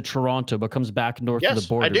back to Toronto, but comes back north of the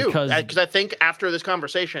border. Yes, I do. Because I think after this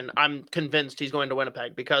conversation, I'm convinced he's going to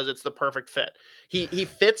Winnipeg because it's the perfect fit. He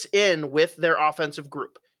fits in with their offensive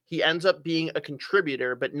group. He ends up being a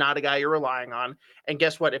contributor, but not a guy you're relying on. And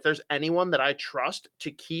guess what? If there's anyone that I trust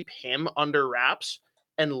to keep him under wraps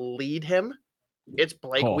and lead him, it's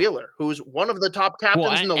Blake Wheeler, who's one of the top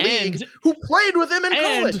captains in the league, who played with him in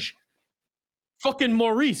college. Fucking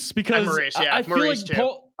Maurice, because I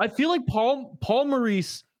feel like Paul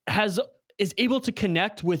Maurice is able to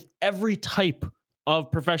connect with every type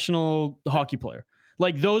of professional hockey player.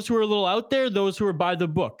 Like those who are a little out there, those who are by the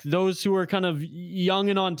book, those who are kind of young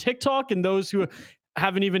and on TikTok, and those who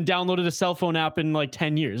haven't even downloaded a cell phone app in like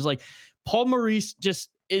 10 years. Like Paul Maurice just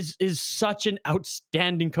is such an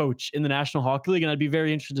outstanding coach in the National Hockey League, and I'd be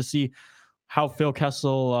very interested to see how Phil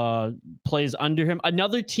Kessel plays under him.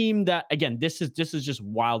 Another team that, again, this is just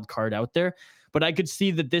wild card out there, but I could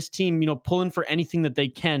see that this team, pulling for anything that they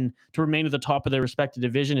can to remain at the top of their respective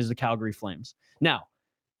division is the Calgary Flames. Now,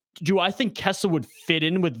 do I think Kessel would fit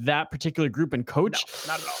in with that particular group and coach?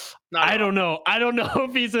 No, not at all. I don't know. I don't know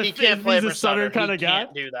if he's a Sutter kind of guy.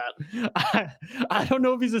 Can't do that. I don't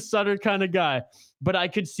know if he's a Sutter kind of guy, but I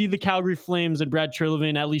could see the Calgary Flames and Brad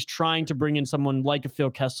Treliving at least trying to bring in someone like a Phil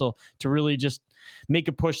Kessel to really just make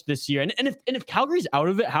a push this year. And if Calgary's out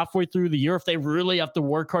of it halfway through the year, if they really have to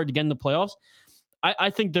work hard to get in the playoffs,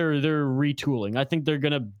 I think they're retooling. I think they're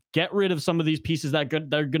going to get rid of some of these pieces that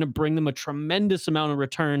they're going to bring them a tremendous amount of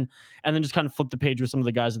return, and then just kind of flip the page with some of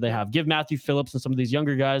the guys that they have. Give Matthew Phillips and some of these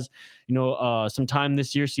younger guys, some time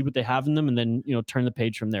this year, see what they have in them, and then turn the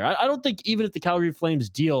page from there. I don't think even if the Calgary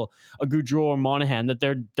Flames deal a Goudreau or Monahan that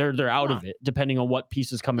they're out of it, depending on what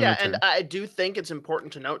pieces come in return. And I do think it's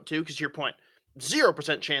important to note too, because to your point,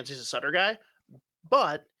 0% chance he's a Sutter guy,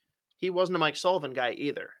 but he wasn't a Mike Sullivan guy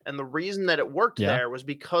either. And the reason that it worked there was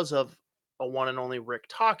because of a one and only Rick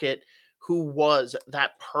Tocchet, who was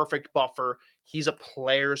that perfect buffer. He's a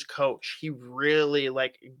player's coach. He really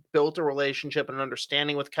built a relationship and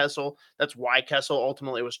understanding with Kessel. That's why Kessel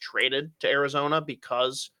ultimately was traded to Arizona,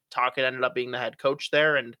 because Tocchet ended up being the head coach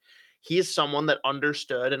there. And he is someone that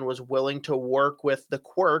understood and was willing to work with the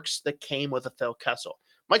quirks that came with a Phil Kessel.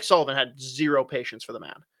 Mike Sullivan had zero patience for the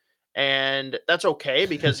man. And that's okay,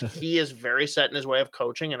 because he is very set in his way of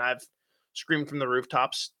coaching. And I've screamed from the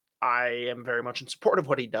rooftops, I am very much in support of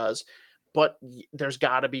what he does. But there's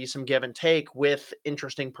got to be some give and take with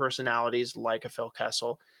interesting personalities like a Phil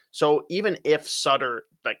Kessel. So even if Sutter,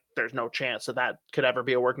 like, there's no chance that could ever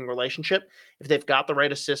be a working relationship, if they've got the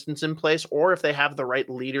right assistants in place, or if they have the right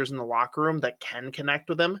leaders in the locker room that can connect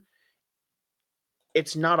with him,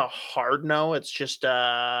 it's not a hard no. It's just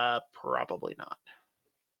probably not.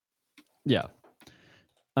 Yeah.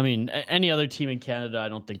 I mean, any other team in Canada, I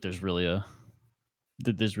don't think there's really a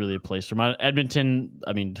place for him. Edmonton,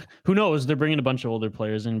 I mean, who knows? They're bringing a bunch of older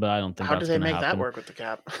players in, but I don't think How that's do they going to make happen. that work with the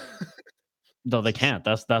cap? No, they can't.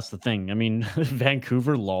 That's the thing. I mean,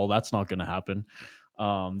 Vancouver, lol, that's not going to happen.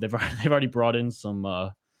 They've already brought in some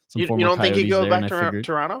You former don't think Coyotes he'd go there, back and to I figured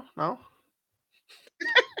Toronto? No?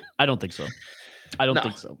 I don't think so. I don't No.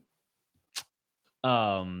 think so.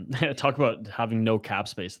 Talk about having no cap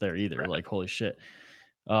space there either. Right. Like, holy shit.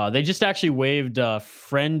 They just actually waived a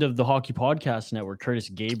friend of the Hockey Podcast Network, Curtis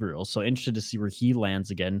Gabriel. So interested to see where he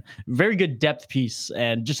lands again. Very good depth piece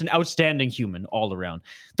and just an outstanding human all around.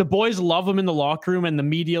 The boys love him in the locker room and the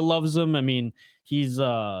media loves him. I mean, he's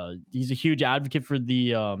a huge advocate for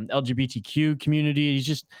the LGBTQ community. He's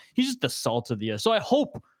just the salt of the earth. So I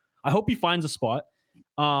hope he finds a spot.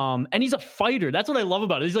 And he's a fighter. That's what I love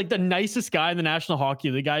about it. He's like the nicest guy in the National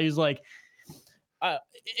Hockey League. The guy who's like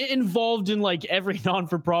involved in like every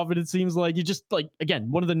non-for-profit. It seems like he's just like,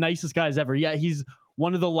 again, one of the nicest guys ever. Yeah, he's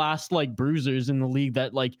one of the last like bruisers in the league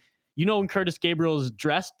that, like, when Curtis Gabriel is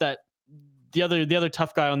dressed, that the other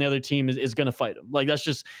tough guy on the other team is going to fight him. Like that's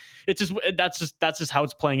just how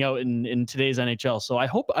it's playing out in today's NHL. So I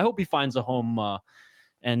hope he finds a home.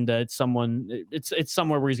 And it's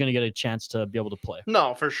somewhere where he's going to get a chance to be able to play.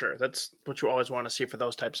 No, for sure. That's what you always want to see for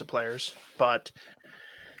those types of players. But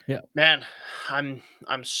yeah, man, I'm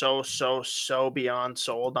so beyond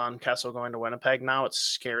sold on Kessel going to Winnipeg now. It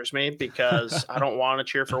scares me because I don't want to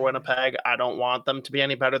cheer for Winnipeg. I don't want them to be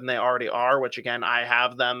any better than they already are, which again, I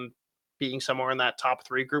have them being somewhere in that top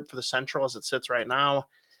 3 group for the Central as it sits right now.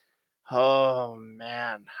 Oh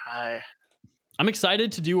man, I'm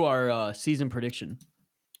excited to do our season prediction.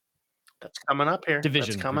 That's coming up here.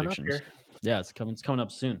 Division That's coming predictions. up here. Yeah, it's coming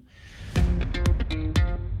up soon.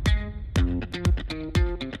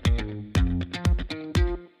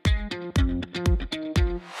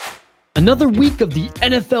 Another week of the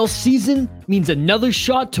NFL season means another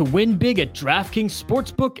shot to win big at DraftKings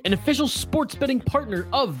Sportsbook, an official sports betting partner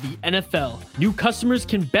of the NFL. New customers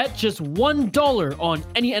can bet just $1 on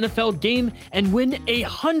any NFL game and win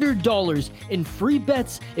 $100 in free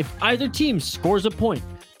bets if either team scores a point.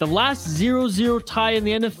 The last 0-0 tie in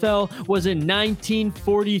the NFL was in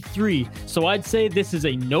 1943, so I'd say this is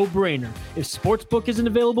a no-brainer. If Sportsbook isn't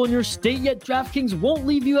available in your state yet, DraftKings won't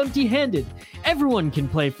leave you empty-handed. Everyone can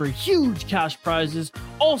play for huge cash prizes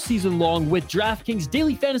all season long with DraftKings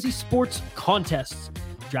Daily Fantasy Sports contests.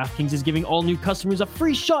 DraftKings is giving all new customers a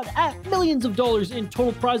free shot at millions of dollars in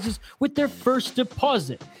total prizes with their first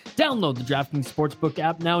deposit. Download the DraftKings Sportsbook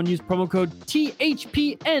app now and use promo code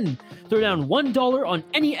THPN. Throw down $1 on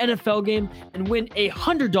any NFL game and win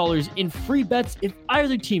 $100 in free bets if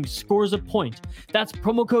either team scores a point. That's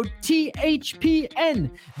promo code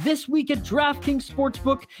THPN. This week at DraftKings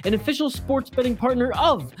Sportsbook, an official sports betting partner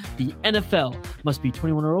of the NFL. Must be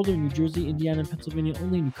 21 or older in New Jersey, Indiana, and Pennsylvania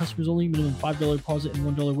only. New customers only. Minimum $5 deposit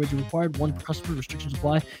and $1 wager required. One per customer. Restrictions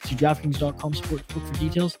apply. See DraftKings.com Sportsbook for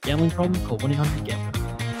details. Gambling problem? Call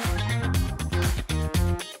 1-800-GAMBLER.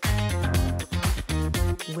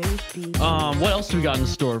 What else do we got in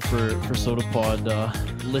store for Sota Pod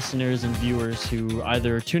listeners and viewers who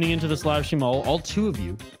either are tuning into this live stream, all 2 of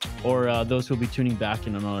you, or those who will be tuning back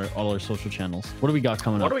in on all our social channels? What do we got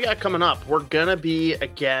coming up? What do we got coming up? We're gonna be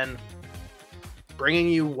again bringing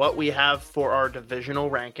you what we have for our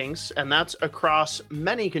divisional rankings, and that's across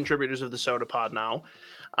many contributors of the Sota Pod now.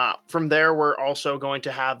 From there, we're also going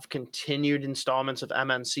to have continued installments of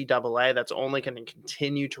MNCAA. That's only going to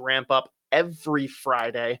continue to ramp up every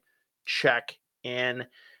Friday. Check in.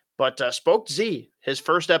 But Spoke Z, his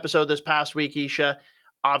first episode this past week, Isha,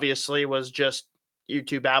 obviously was just you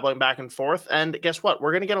two babbling back and forth. And guess what?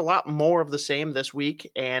 We're going to get a lot more of the same this week.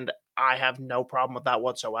 And I have no problem with that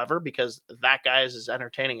whatsoever because that guy is as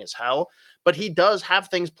entertaining as hell. But he does have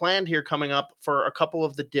things planned here coming up for a couple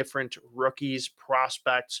of the different rookies,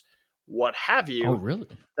 prospects, what have you. Oh, really?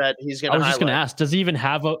 That he's going to I was just going to ask, does he even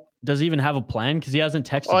have a plan? Because he hasn't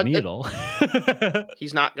texted me at all.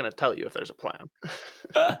 He's not going to tell you if there's a plan.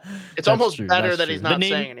 It's almost better that he's not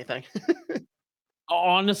saying anything.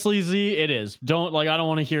 Honestly, Z, it is. I don't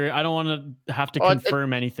want to hear it. I don't want to have to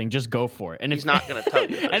confirm anything. Just go for it. And he's not going to tell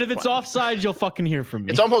you. And if it's offside, you'll fucking hear from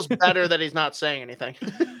me. It's almost better that he's not saying anything.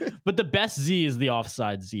 But the best Z is the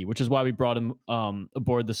offside Z, which is why we brought him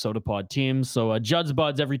aboard the Sota Pod team. So Judd's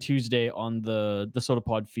Buds every Tuesday on the Sota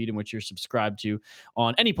Pod feed, in which you're subscribed to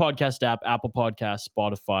on any podcast app, Apple Podcasts,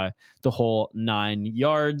 Spotify, the whole 9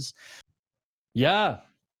 yards. Yeah.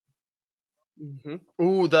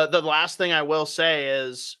 Ooh, the last thing I will say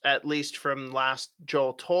is, at least from last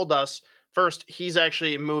Joel told us, first, he's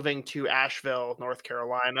actually moving to Asheville, North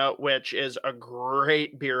Carolina, which is a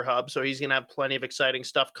great beer hub. So he's going to have plenty of exciting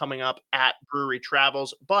stuff coming up at Brewery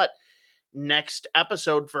Travels. But next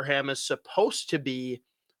episode for him is supposed to be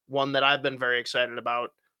one that I've been very excited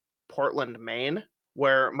about, Portland, Maine,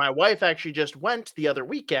 where my wife actually just went the other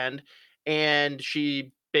weekend, and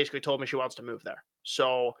she basically told me she wants to move there.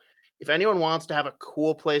 So if anyone wants to have a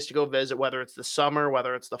cool place to go visit, whether it's the summer,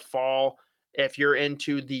 whether it's the fall, if you're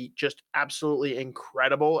into the just absolutely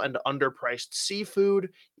incredible and underpriced seafood,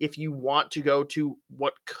 if you want to go to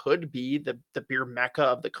what could be the beer mecca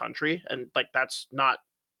of the country, and like that's not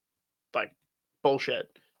like bullshit.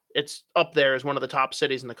 It's up there as one of the top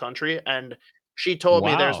cities in the country. And she told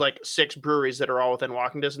me there's Wow. like 6 breweries that are all within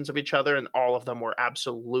walking distance of each other, and all of them were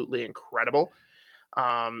absolutely incredible.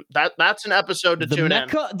 That's an episode to tune in.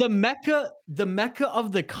 The mecca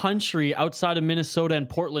of the country outside of Minnesota and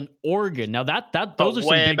Portland, Oregon. Now those are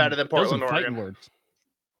way some big, better than those are Portland, fighting Oregon. words.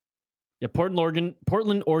 Yeah,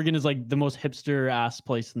 Portland, Oregon is like the most hipster ass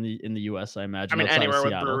place in the US, I imagine. I mean, outside of anywhere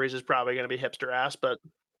with Seattle. breweries is probably going to be hipster ass, but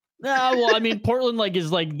Well, I mean, Portland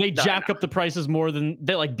is like they No, jack no. up the prices more than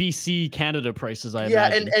they like BC, Canada prices. I yeah,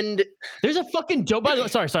 imagine. and There's a fucking by the way,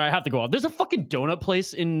 sorry, I have to go off. There's a fucking donut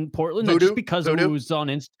place in Portland that Voodoo? just because Voodoo? it was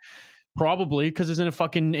on probably because it's in a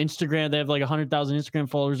fucking Instagram. They have like 100,000 Instagram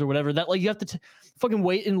followers or whatever. That like you have to fucking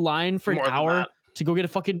wait in line for More an than hour that. to go get a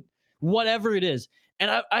fucking whatever it is.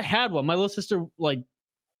 And I had one. My little sister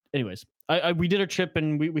anyways, we did a trip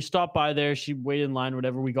and we stopped by there. She waited in line,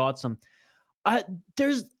 whatever. We got some.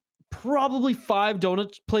 There's probably 5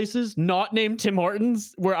 donut places not named Tim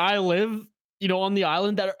Hortons where I live, on the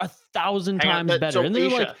island that are 1,000 times better. So, And they're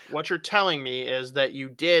Isha, what you're telling me is that you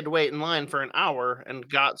did wait in line for an hour and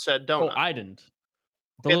got said donut. I didn't.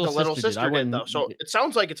 The little sister did, though. So it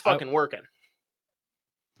sounds like it's fucking working.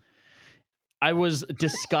 I was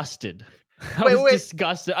disgusted. I was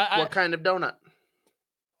disgusted. What kind of donut?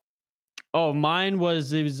 Oh, mine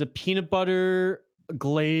was a peanut butter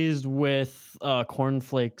glazed with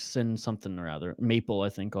cornflakes and something or other, maple, I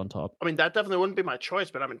think, on top. I mean, that definitely wouldn't be my choice,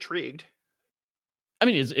 but I'm intrigued. I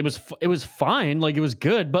mean, it was fine, like it was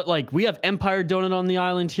good, but like we have Empire Donut on the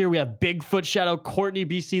island here. We have Bigfoot, shout out Courtney,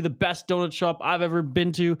 BC, the best donut shop I've ever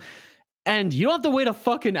been to. And you don't have to wait a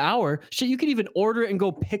fucking hour. Shit, you can even order it and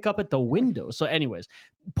go pick up at the window. So anyways,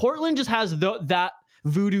 Portland just has that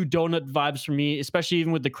voodoo donut vibes for me, especially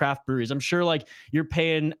even with the craft breweries. I'm sure like you're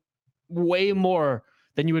paying way more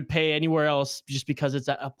than you would pay anywhere else just because it's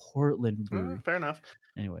a Portland brewery. Fair enough.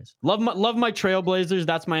 Anyways, love my Trailblazers.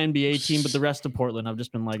 That's my NBA team, but the rest of Portland, I've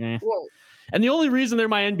just been like, eh. Whoa. And the only reason they're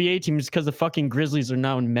my NBA team is because the fucking Grizzlies are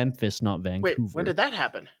now in Memphis, not Vancouver. Wait, when did that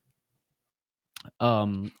happen? A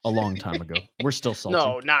long time ago. We're still salty.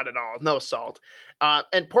 No, not at all. No salt.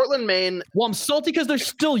 And Portland, Maine. Well, I'm salty because they're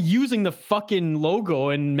still using the fucking logo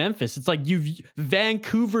in Memphis. It's like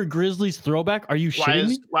Vancouver Grizzlies throwback. Are you shitting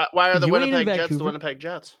me? Why are the You ain't in Winnipeg Jets the Vancouver. Winnipeg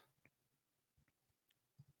Jets?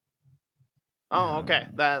 Oh, okay.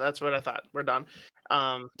 That's what I thought. We're done.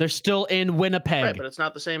 They're still in Winnipeg. Right, but it's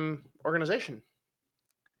not the same organization.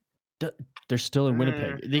 They're still in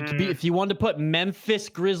Winnipeg. They could be, if you wanted to put Memphis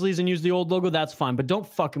Grizzlies and use the old logo, that's fine. But don't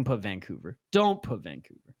fucking put Vancouver. Don't put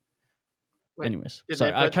Vancouver. Wait, Anyways,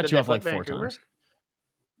 sorry, I cut you off like 4 times.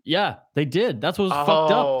 Yeah, they did. That's what was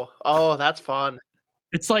fucked up. Oh, that's fun.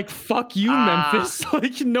 It's like, fuck you, Memphis.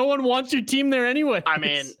 Like, no one wants your team there anyway. I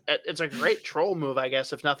mean, it's a great troll move, I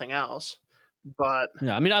guess, if nothing else. But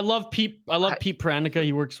yeah, I mean, I love Pete Pranica.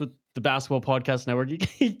 He works with the Basketball Podcast Network.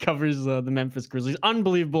 He covers the Memphis Grizzlies.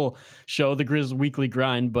 Unbelievable show, the Grizz Weekly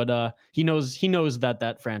Grind. But he knows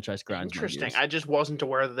that franchise grinds. Interesting. I just wasn't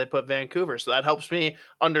aware that they put Vancouver, so that helps me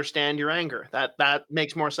understand your anger. That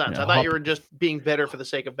makes more sense. Yeah, I thought you were just being bitter for the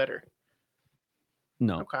sake of bitter.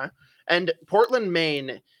 No. Okay. And Portland,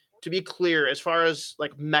 Maine, to be clear, as far as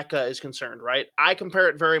like Mecca is concerned, right? I compare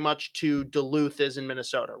it very much to Duluth is in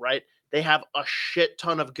Minnesota, right? They have a shit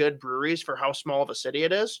ton of good breweries for how small of a city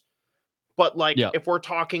it is. But like, if we're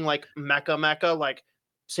talking like Mecca, like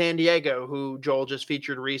San Diego, who Joel just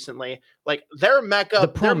featured recently, like they're Mecca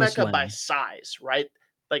by size, right?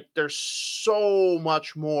 Like there's so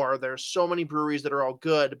much more. There's so many breweries that are all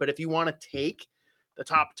good. But if you want to take the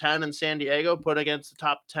top 10 in San Diego, put against the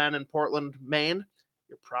top 10 in Portland, Maine,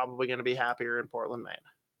 you're probably going to be happier in Portland,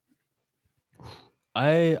 Maine.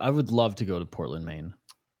 I would love to go to Portland, Maine.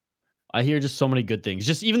 I hear just so many good things.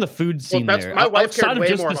 Just even the food Well, scene that's there. my wife Outside cared of way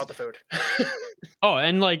just more this, about the food. oh,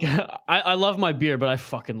 and like I love my beer, but I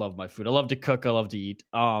fucking love my food. I love to cook. I love to eat.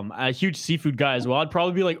 I'm a huge seafood guy as well. I'd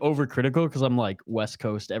probably be like overcritical because I'm like West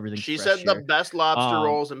Coast. Everything's She fresh said the here. best lobster Um,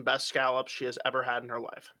 rolls and best scallops she has ever had in her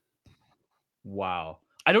life. wow.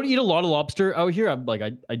 I don't eat a lot of lobster out here. I'm like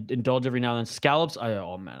I indulge every now and then. Scallops.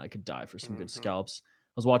 Oh man, I could die for some good Mhm. scallops.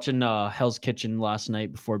 I was watching Hell's Kitchen last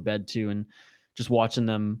night before bed too, and just watching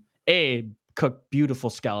them cook beautiful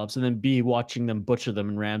scallops, and then B watching them butcher them,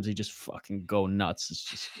 and Ramsay just fucking go nuts. It's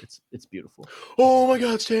just it's beautiful. Oh my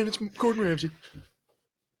God, Stan, it's Gordon Ramsay.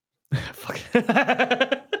 Fuck.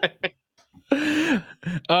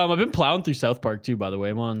 I've been plowing through South Park too. By the way,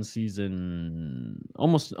 I'm on season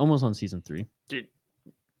almost on season 3. Dude,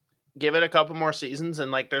 give it a couple more seasons,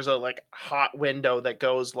 and like there's a like hot window that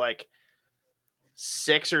goes like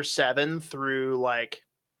 6 or 7 through like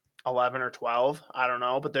 11 or 12. I don't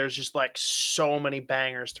know, but there's just like so many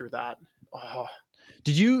bangers through that. Oh,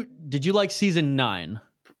 Did you like season 9 in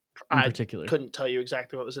I particular? couldn't tell you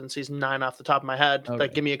exactly what was in season 9 off the top of my head. Okay.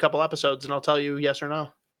 Like, give me a couple episodes and I'll tell you yes or no.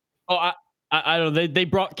 Oh, I don't know. They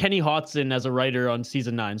brought Kenny Hotz in as a writer on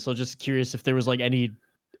season 9, so just curious if there was like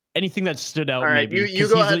anything that stood out. All right, maybe you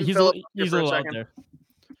go ahead and he's filibuster a for a little out second. there.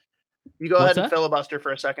 You go What's ahead and that? filibuster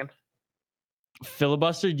for a second.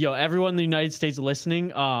 Filibuster, yo, everyone in the United States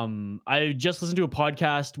listening. I just listened to a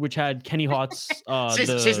podcast which had Kenny Hotz,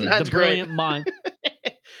 Season the 9's brilliant great. mind.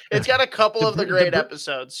 It's got a couple of the great br-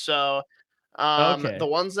 episodes. So, Okay. the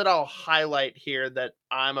ones that I'll highlight here that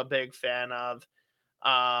I'm a big fan of,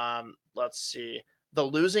 let's see. The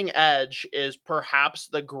Losing Edge is perhaps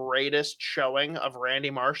the greatest showing of Randy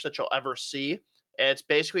Marsh that you'll ever see. It's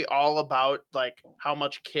basically all about like how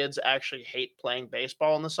much kids actually hate playing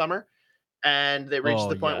baseball in the summer, and they reach Oh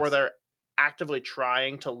the point where yes. they're actively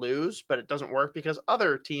trying to lose, but it doesn't work because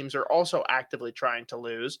other teams are also actively trying to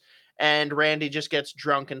lose, and Randy just gets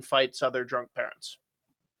drunk and fights other drunk parents.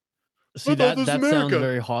 See, I thought this was that sounds America.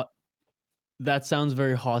 very hot. That sounds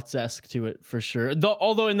very Hotz-esque to it for sure.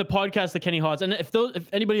 Although in the podcast, the Kenny Hotz, and if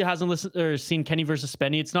anybody hasn't listened or seen Kenny versus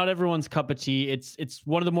Spenny, it's not everyone's cup of tea. It's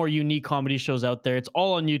one of the more unique comedy shows out there. It's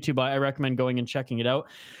all on YouTube. I recommend going and checking it out.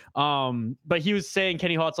 But he was saying,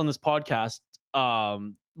 Kenny Hotz, on this podcast,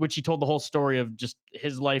 which he told the whole story of just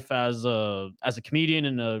his life as a comedian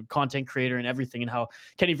and a content creator and everything, and how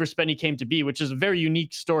Kenny versus Spenny came to be, which is a very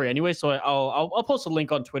unique story anyway. So I'll post a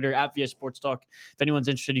link on Twitter at VS Sports Talk. If anyone's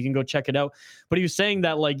interested, you can go check it out. But he was saying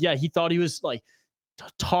that, like, yeah, he thought he was like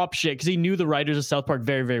top shit because he knew the writers of South Park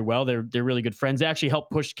very, very well. They're really good friends. They actually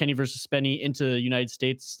helped push Kenny versus Spenny into the United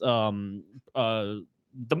States, the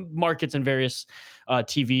markets and various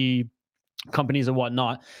TV companies and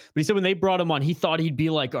whatnot. But he said when they brought him on, he thought he'd be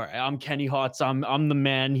like, all right, I'm Kenny Hotz. I'm the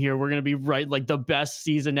man here. We're gonna be right, like the best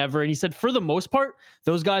season ever. And he said, for the most part,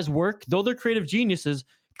 those guys work, though they're creative geniuses.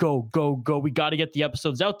 Go. We got to get the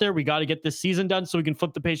episodes out there. We got to get this season done so we can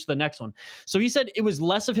flip the page to the next one. So he said it was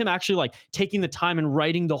less of him actually like taking the time and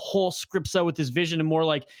writing the whole scripts out with his vision, and more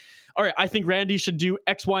like, all right, I think Randy should do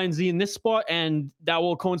X, Y, and Z in this spot, and that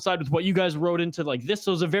will coincide with what you guys wrote into like this.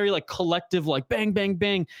 So it was a very like collective, like bang, bang,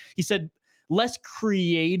 bang. He said less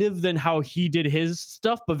creative than how he did his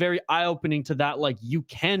stuff, but very eye-opening to that. Like, you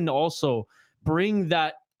can also bring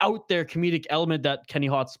that out there comedic element that Kenny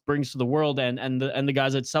Hotz brings to the world, and the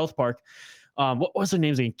guys at South Park. What was their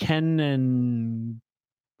names again? Ken and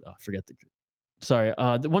I forget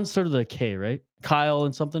the one started with a K, right? Kyle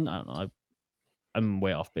and something. I don't know. I'm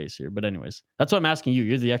way off base here, but anyways, that's what I'm asking you.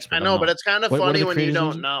 You're the expert. I know, but it's kind of funny when you don't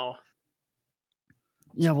names? know.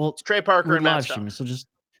 Yeah, well, It's Trey Parker and Matt live Stone. streaming, so just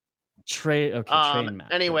Trey. Okay, Trey and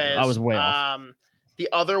Matt. Anyways, I was way off. The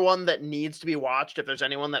other one that needs to be watched, if there's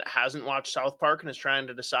anyone that hasn't watched South Park and is trying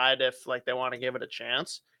to decide if like they want to give it a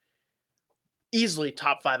chance, easily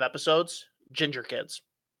top 5 episodes, Ginger Kids.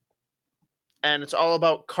 And it's all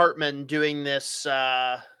about Cartman doing this.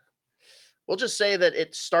 We'll just say that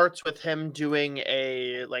it starts with him doing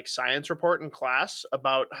a like science report in class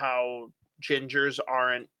about how gingers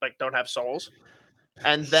don't have souls.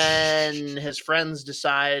 And then his friends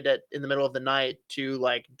decide in the middle of the night to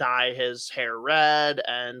like dye his hair red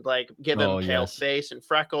and like give him pale face and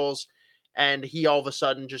freckles. And he all of a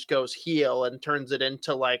sudden just goes heel and turns it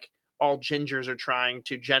into like all gingers are trying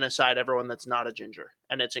to genocide everyone that's not a ginger.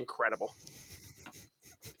 And it's incredible.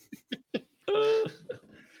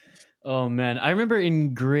 Oh man, I remember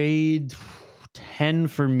in grade 10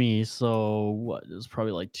 for me, so what, it was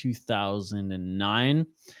probably like 2009.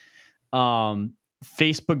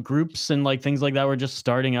 Facebook groups and like things like that were just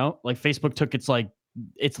starting out. Like Facebook took its like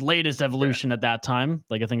its latest evolution at that time.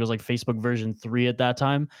 Like I think it was like Facebook version 3 at that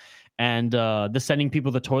time. And the sending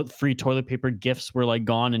people the free toilet paper gifts were like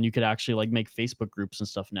gone, and you could actually like make Facebook groups and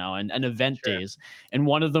stuff now, and event days. And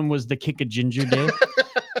one of them was the Kick a Ginger Day.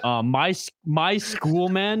 My school,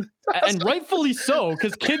 man, and rightfully so,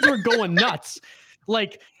 because kids were going nuts.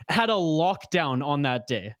 Like had a lockdown on that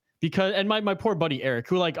day because, and my poor buddy Eric,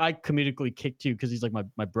 who like I comedically kicked too because he's like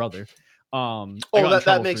my brother.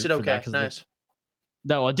 That makes it okay. Nice.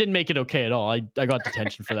 No, it didn't make it okay at all. I got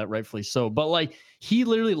detention for that, rightfully so. But like he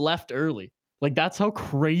literally left early. Like that's how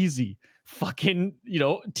crazy fucking,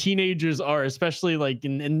 teenagers are, especially like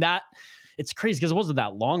in that. It's crazy because it wasn't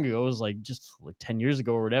that long ago. It was like just like 10 years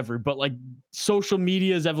ago or whatever. But like social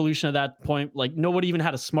media's evolution at that point, like nobody even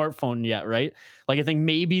had a smartphone yet, right? Like I think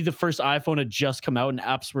maybe the first iPhone had just come out and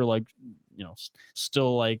apps were like,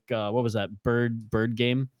 still like what was that bird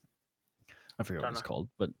game? I forget what it's called,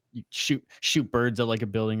 but you shoot birds at like a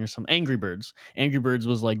building or something. Angry Birds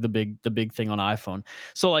was like the big thing on iPhone.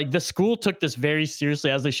 So like the school took this very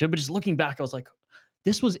seriously, as they should. But just looking back, I was like,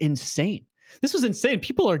 this was insane. This was insane.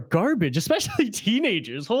 People are garbage, especially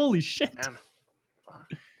teenagers. Holy shit. Man.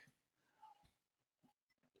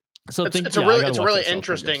 So it's a really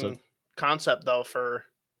interesting concept though for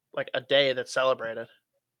like a day that's celebrated.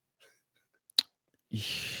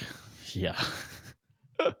 Yeah.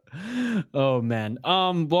 Oh man.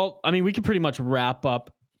 Well, I mean, we can pretty much wrap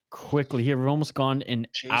up quickly here. We've almost gone an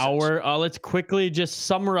hour. Let's quickly just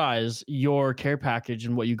summarize your care package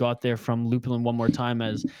and what you got there from Lupulin one more time,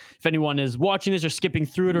 as if anyone is watching this or skipping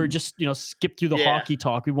through it or just skip through the hockey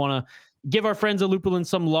talk. We want to give our friends at Lupulin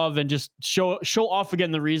some love and just show off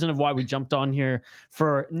again the reason of why we jumped on here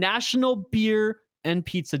for National Beer and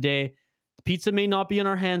Pizza Day. Pizza may not be in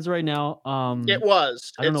our hands right now. It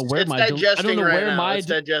was. I don't know where my it's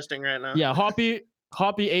digesting right now. Yeah, Hoppy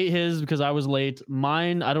ate his because I was late.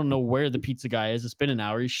 Mine, I don't know where the pizza guy is. It's been an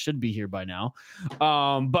hour. He should be here by now.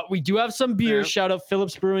 But we do have some beer. Yeah. Shout out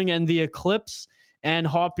Phillips Brewing and the Eclipse, and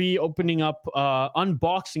Hoppy opening up,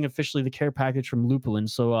 unboxing officially the care package from Lupulin.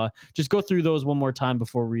 So just go through those one more time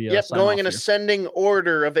before we. Going in ascending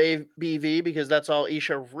order of ABV because that's all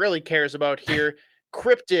Isha really cares about here.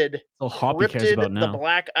 Cryptid, the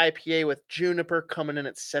black IPA with juniper coming in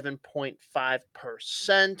at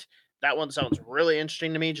 7.5%. That one sounds really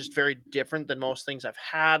interesting to me, just very different than most things I've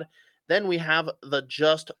had. Then we have the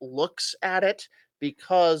Just Looks at It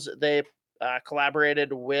because they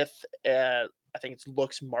collaborated with, I think it's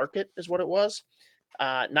Looks Market is what it was.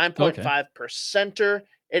 9.5%er.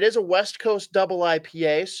 It is a West Coast double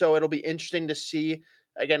IPA, so it'll be interesting to see.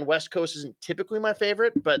 Again, West Coast isn't typically my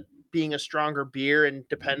favorite, but being a stronger beer and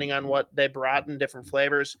depending on what they brought in different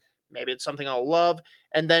flavors, maybe it's something I'll love.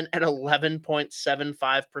 And then at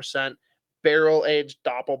 11.75%, barrel-aged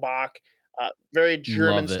Doppelbock, very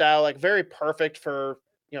German style, like very perfect for,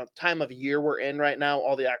 time of year we're in right now,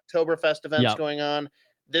 all the Oktoberfest events going on.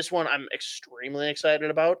 This one I'm extremely excited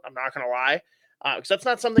about. I'm not going to lie, because that's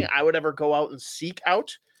not something I would ever go out and seek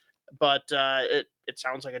out. But it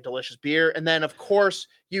sounds like a delicious beer. And then, of course,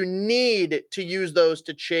 you need to use those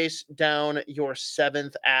to chase down your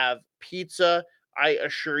 7th Ave pizza. I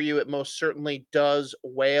assure you it most certainly does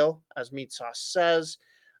whale, as Meat Sauce says.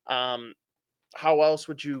 How else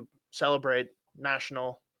would you celebrate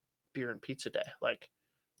National Beer and Pizza Day? Like,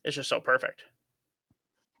 it's just so perfect.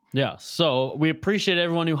 Yeah, so we appreciate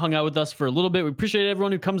everyone who hung out with us for a little bit. We appreciate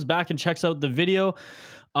everyone who comes back and checks out the video.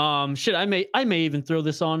 I may even throw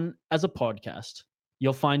this on as a podcast.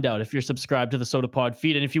 You'll find out if you're subscribed to the Sota Pod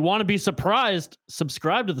feed. And if you want to be surprised,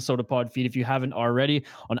 subscribe to the Sota Pod feed if you haven't already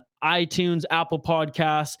on iTunes, Apple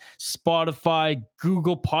Podcasts, Spotify,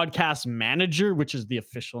 Google Podcast Manager, which is the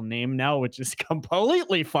official name now, which is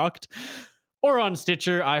completely fucked, or on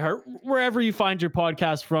Stitcher, iHeart, wherever you find your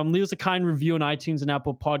podcast from. Leave us a kind review on iTunes and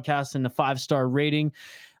Apple Podcasts and a 5-star rating.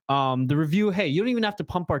 The review, hey, you don't even have to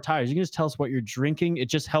pump our tires. You can just tell us what you're drinking. It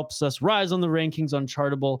just helps us rise on the rankings on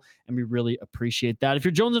Chartable, and we really appreciate that. If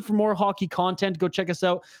you're jonesing for more hockey content, go check us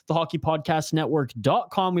out,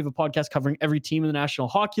 thehockeypodcastnetwork.com. We have a podcast covering every team in the National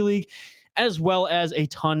Hockey League, as well as a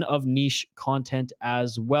ton of niche content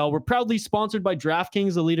as well. We're proudly sponsored by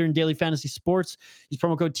DraftKings, the leader in daily fantasy sports. Use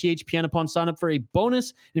promo code THPN upon sign up for a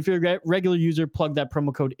bonus. And if you're a regular user, plug that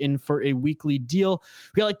promo code in for a weekly deal.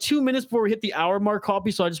 We got like 2 minutes before we hit the hour mark,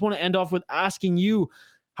 Hoppy, so I just want to end off with asking you,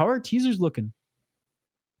 how are our teasers looking?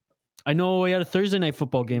 I know we had a Thursday night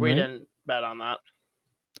football game, We right? didn't bet on that.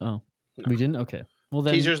 Oh, no. We didn't? Okay. Well,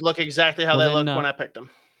 then teasers look exactly how they looked when I picked them.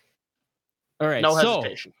 All right, no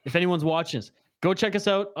hesitation. If anyone's watching us, go check us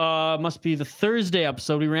out. Must be the Thursday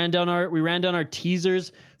episode. We ran down our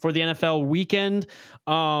teasers for the NFL weekend.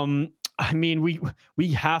 I mean,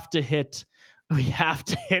 we have to hit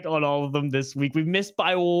on all of them this week. We missed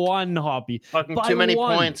by one, Hoppy. Fucking By too many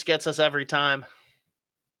one. points gets us every time.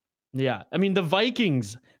 Yeah, I mean the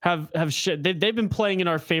Vikings have shit. They've been playing in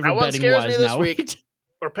our favor That one betting scares wise me this now. week.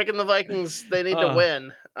 We're picking the Vikings. They need to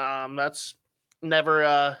win. That's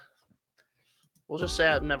never. We'll just say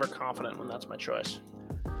I'm never confident when that's my choice.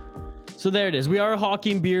 So there it is. We are a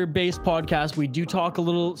hockey and beer based podcast. We do talk a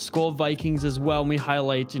little Skol Vikings as well. And we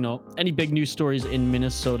highlight, any big news stories in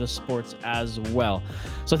Minnesota sports as well.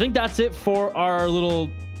 So I think that's it for our little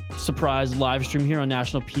surprise live stream here on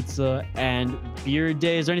National Pizza and Beer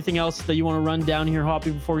Day. Is there anything else that you want to run down here,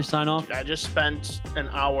 Hoppy, before we sign off? I just spent an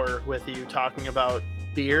hour with you talking about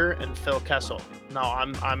beer and Phil Kessel. No,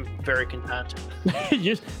 I'm very content.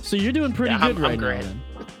 So you're doing pretty good right now. Great. Then.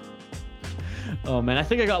 Oh man, I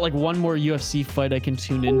think I got like one more UFC fight I can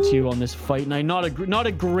tune into on this fight night. Not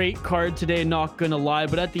a great card today, not gonna lie,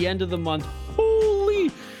 but at the end of the month, holy, I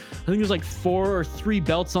think there's like 4 or 3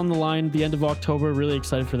 belts on the line at the end of October. Really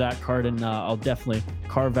excited for that card, and I'll definitely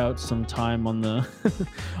carve out some time on the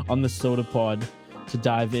on the Sota Pod to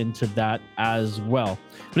dive into that as well.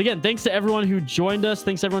 But again, thanks to everyone who joined us.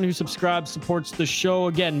 Thanks to everyone who subscribes, supports the show.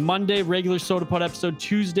 Again, Monday, regular Sota Pod episode.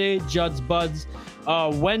 Tuesday, Judd's Buds.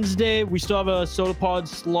 Wednesday, we still have a Sota Pod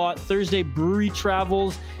slot. Thursday, brewery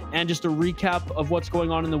travels and just a recap of what's going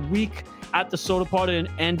on in the week at the Sota Pod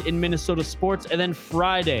and in Minnesota sports. And then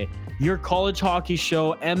Friday, your college hockey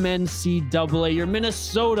show, MNCAA, your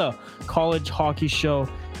Minnesota college hockey show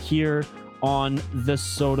here on the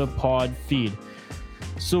Sota Pod feed.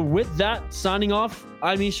 So with that, signing off,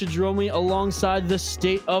 I'm Isha Dromi alongside the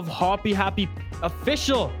State of Hoppy. Happy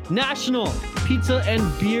official National Pizza and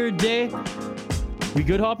Beer Day. We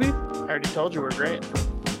good, Hoppy? I already told you we're great.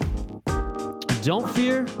 Don't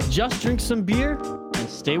fear, just drink some beer and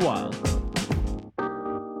stay wild.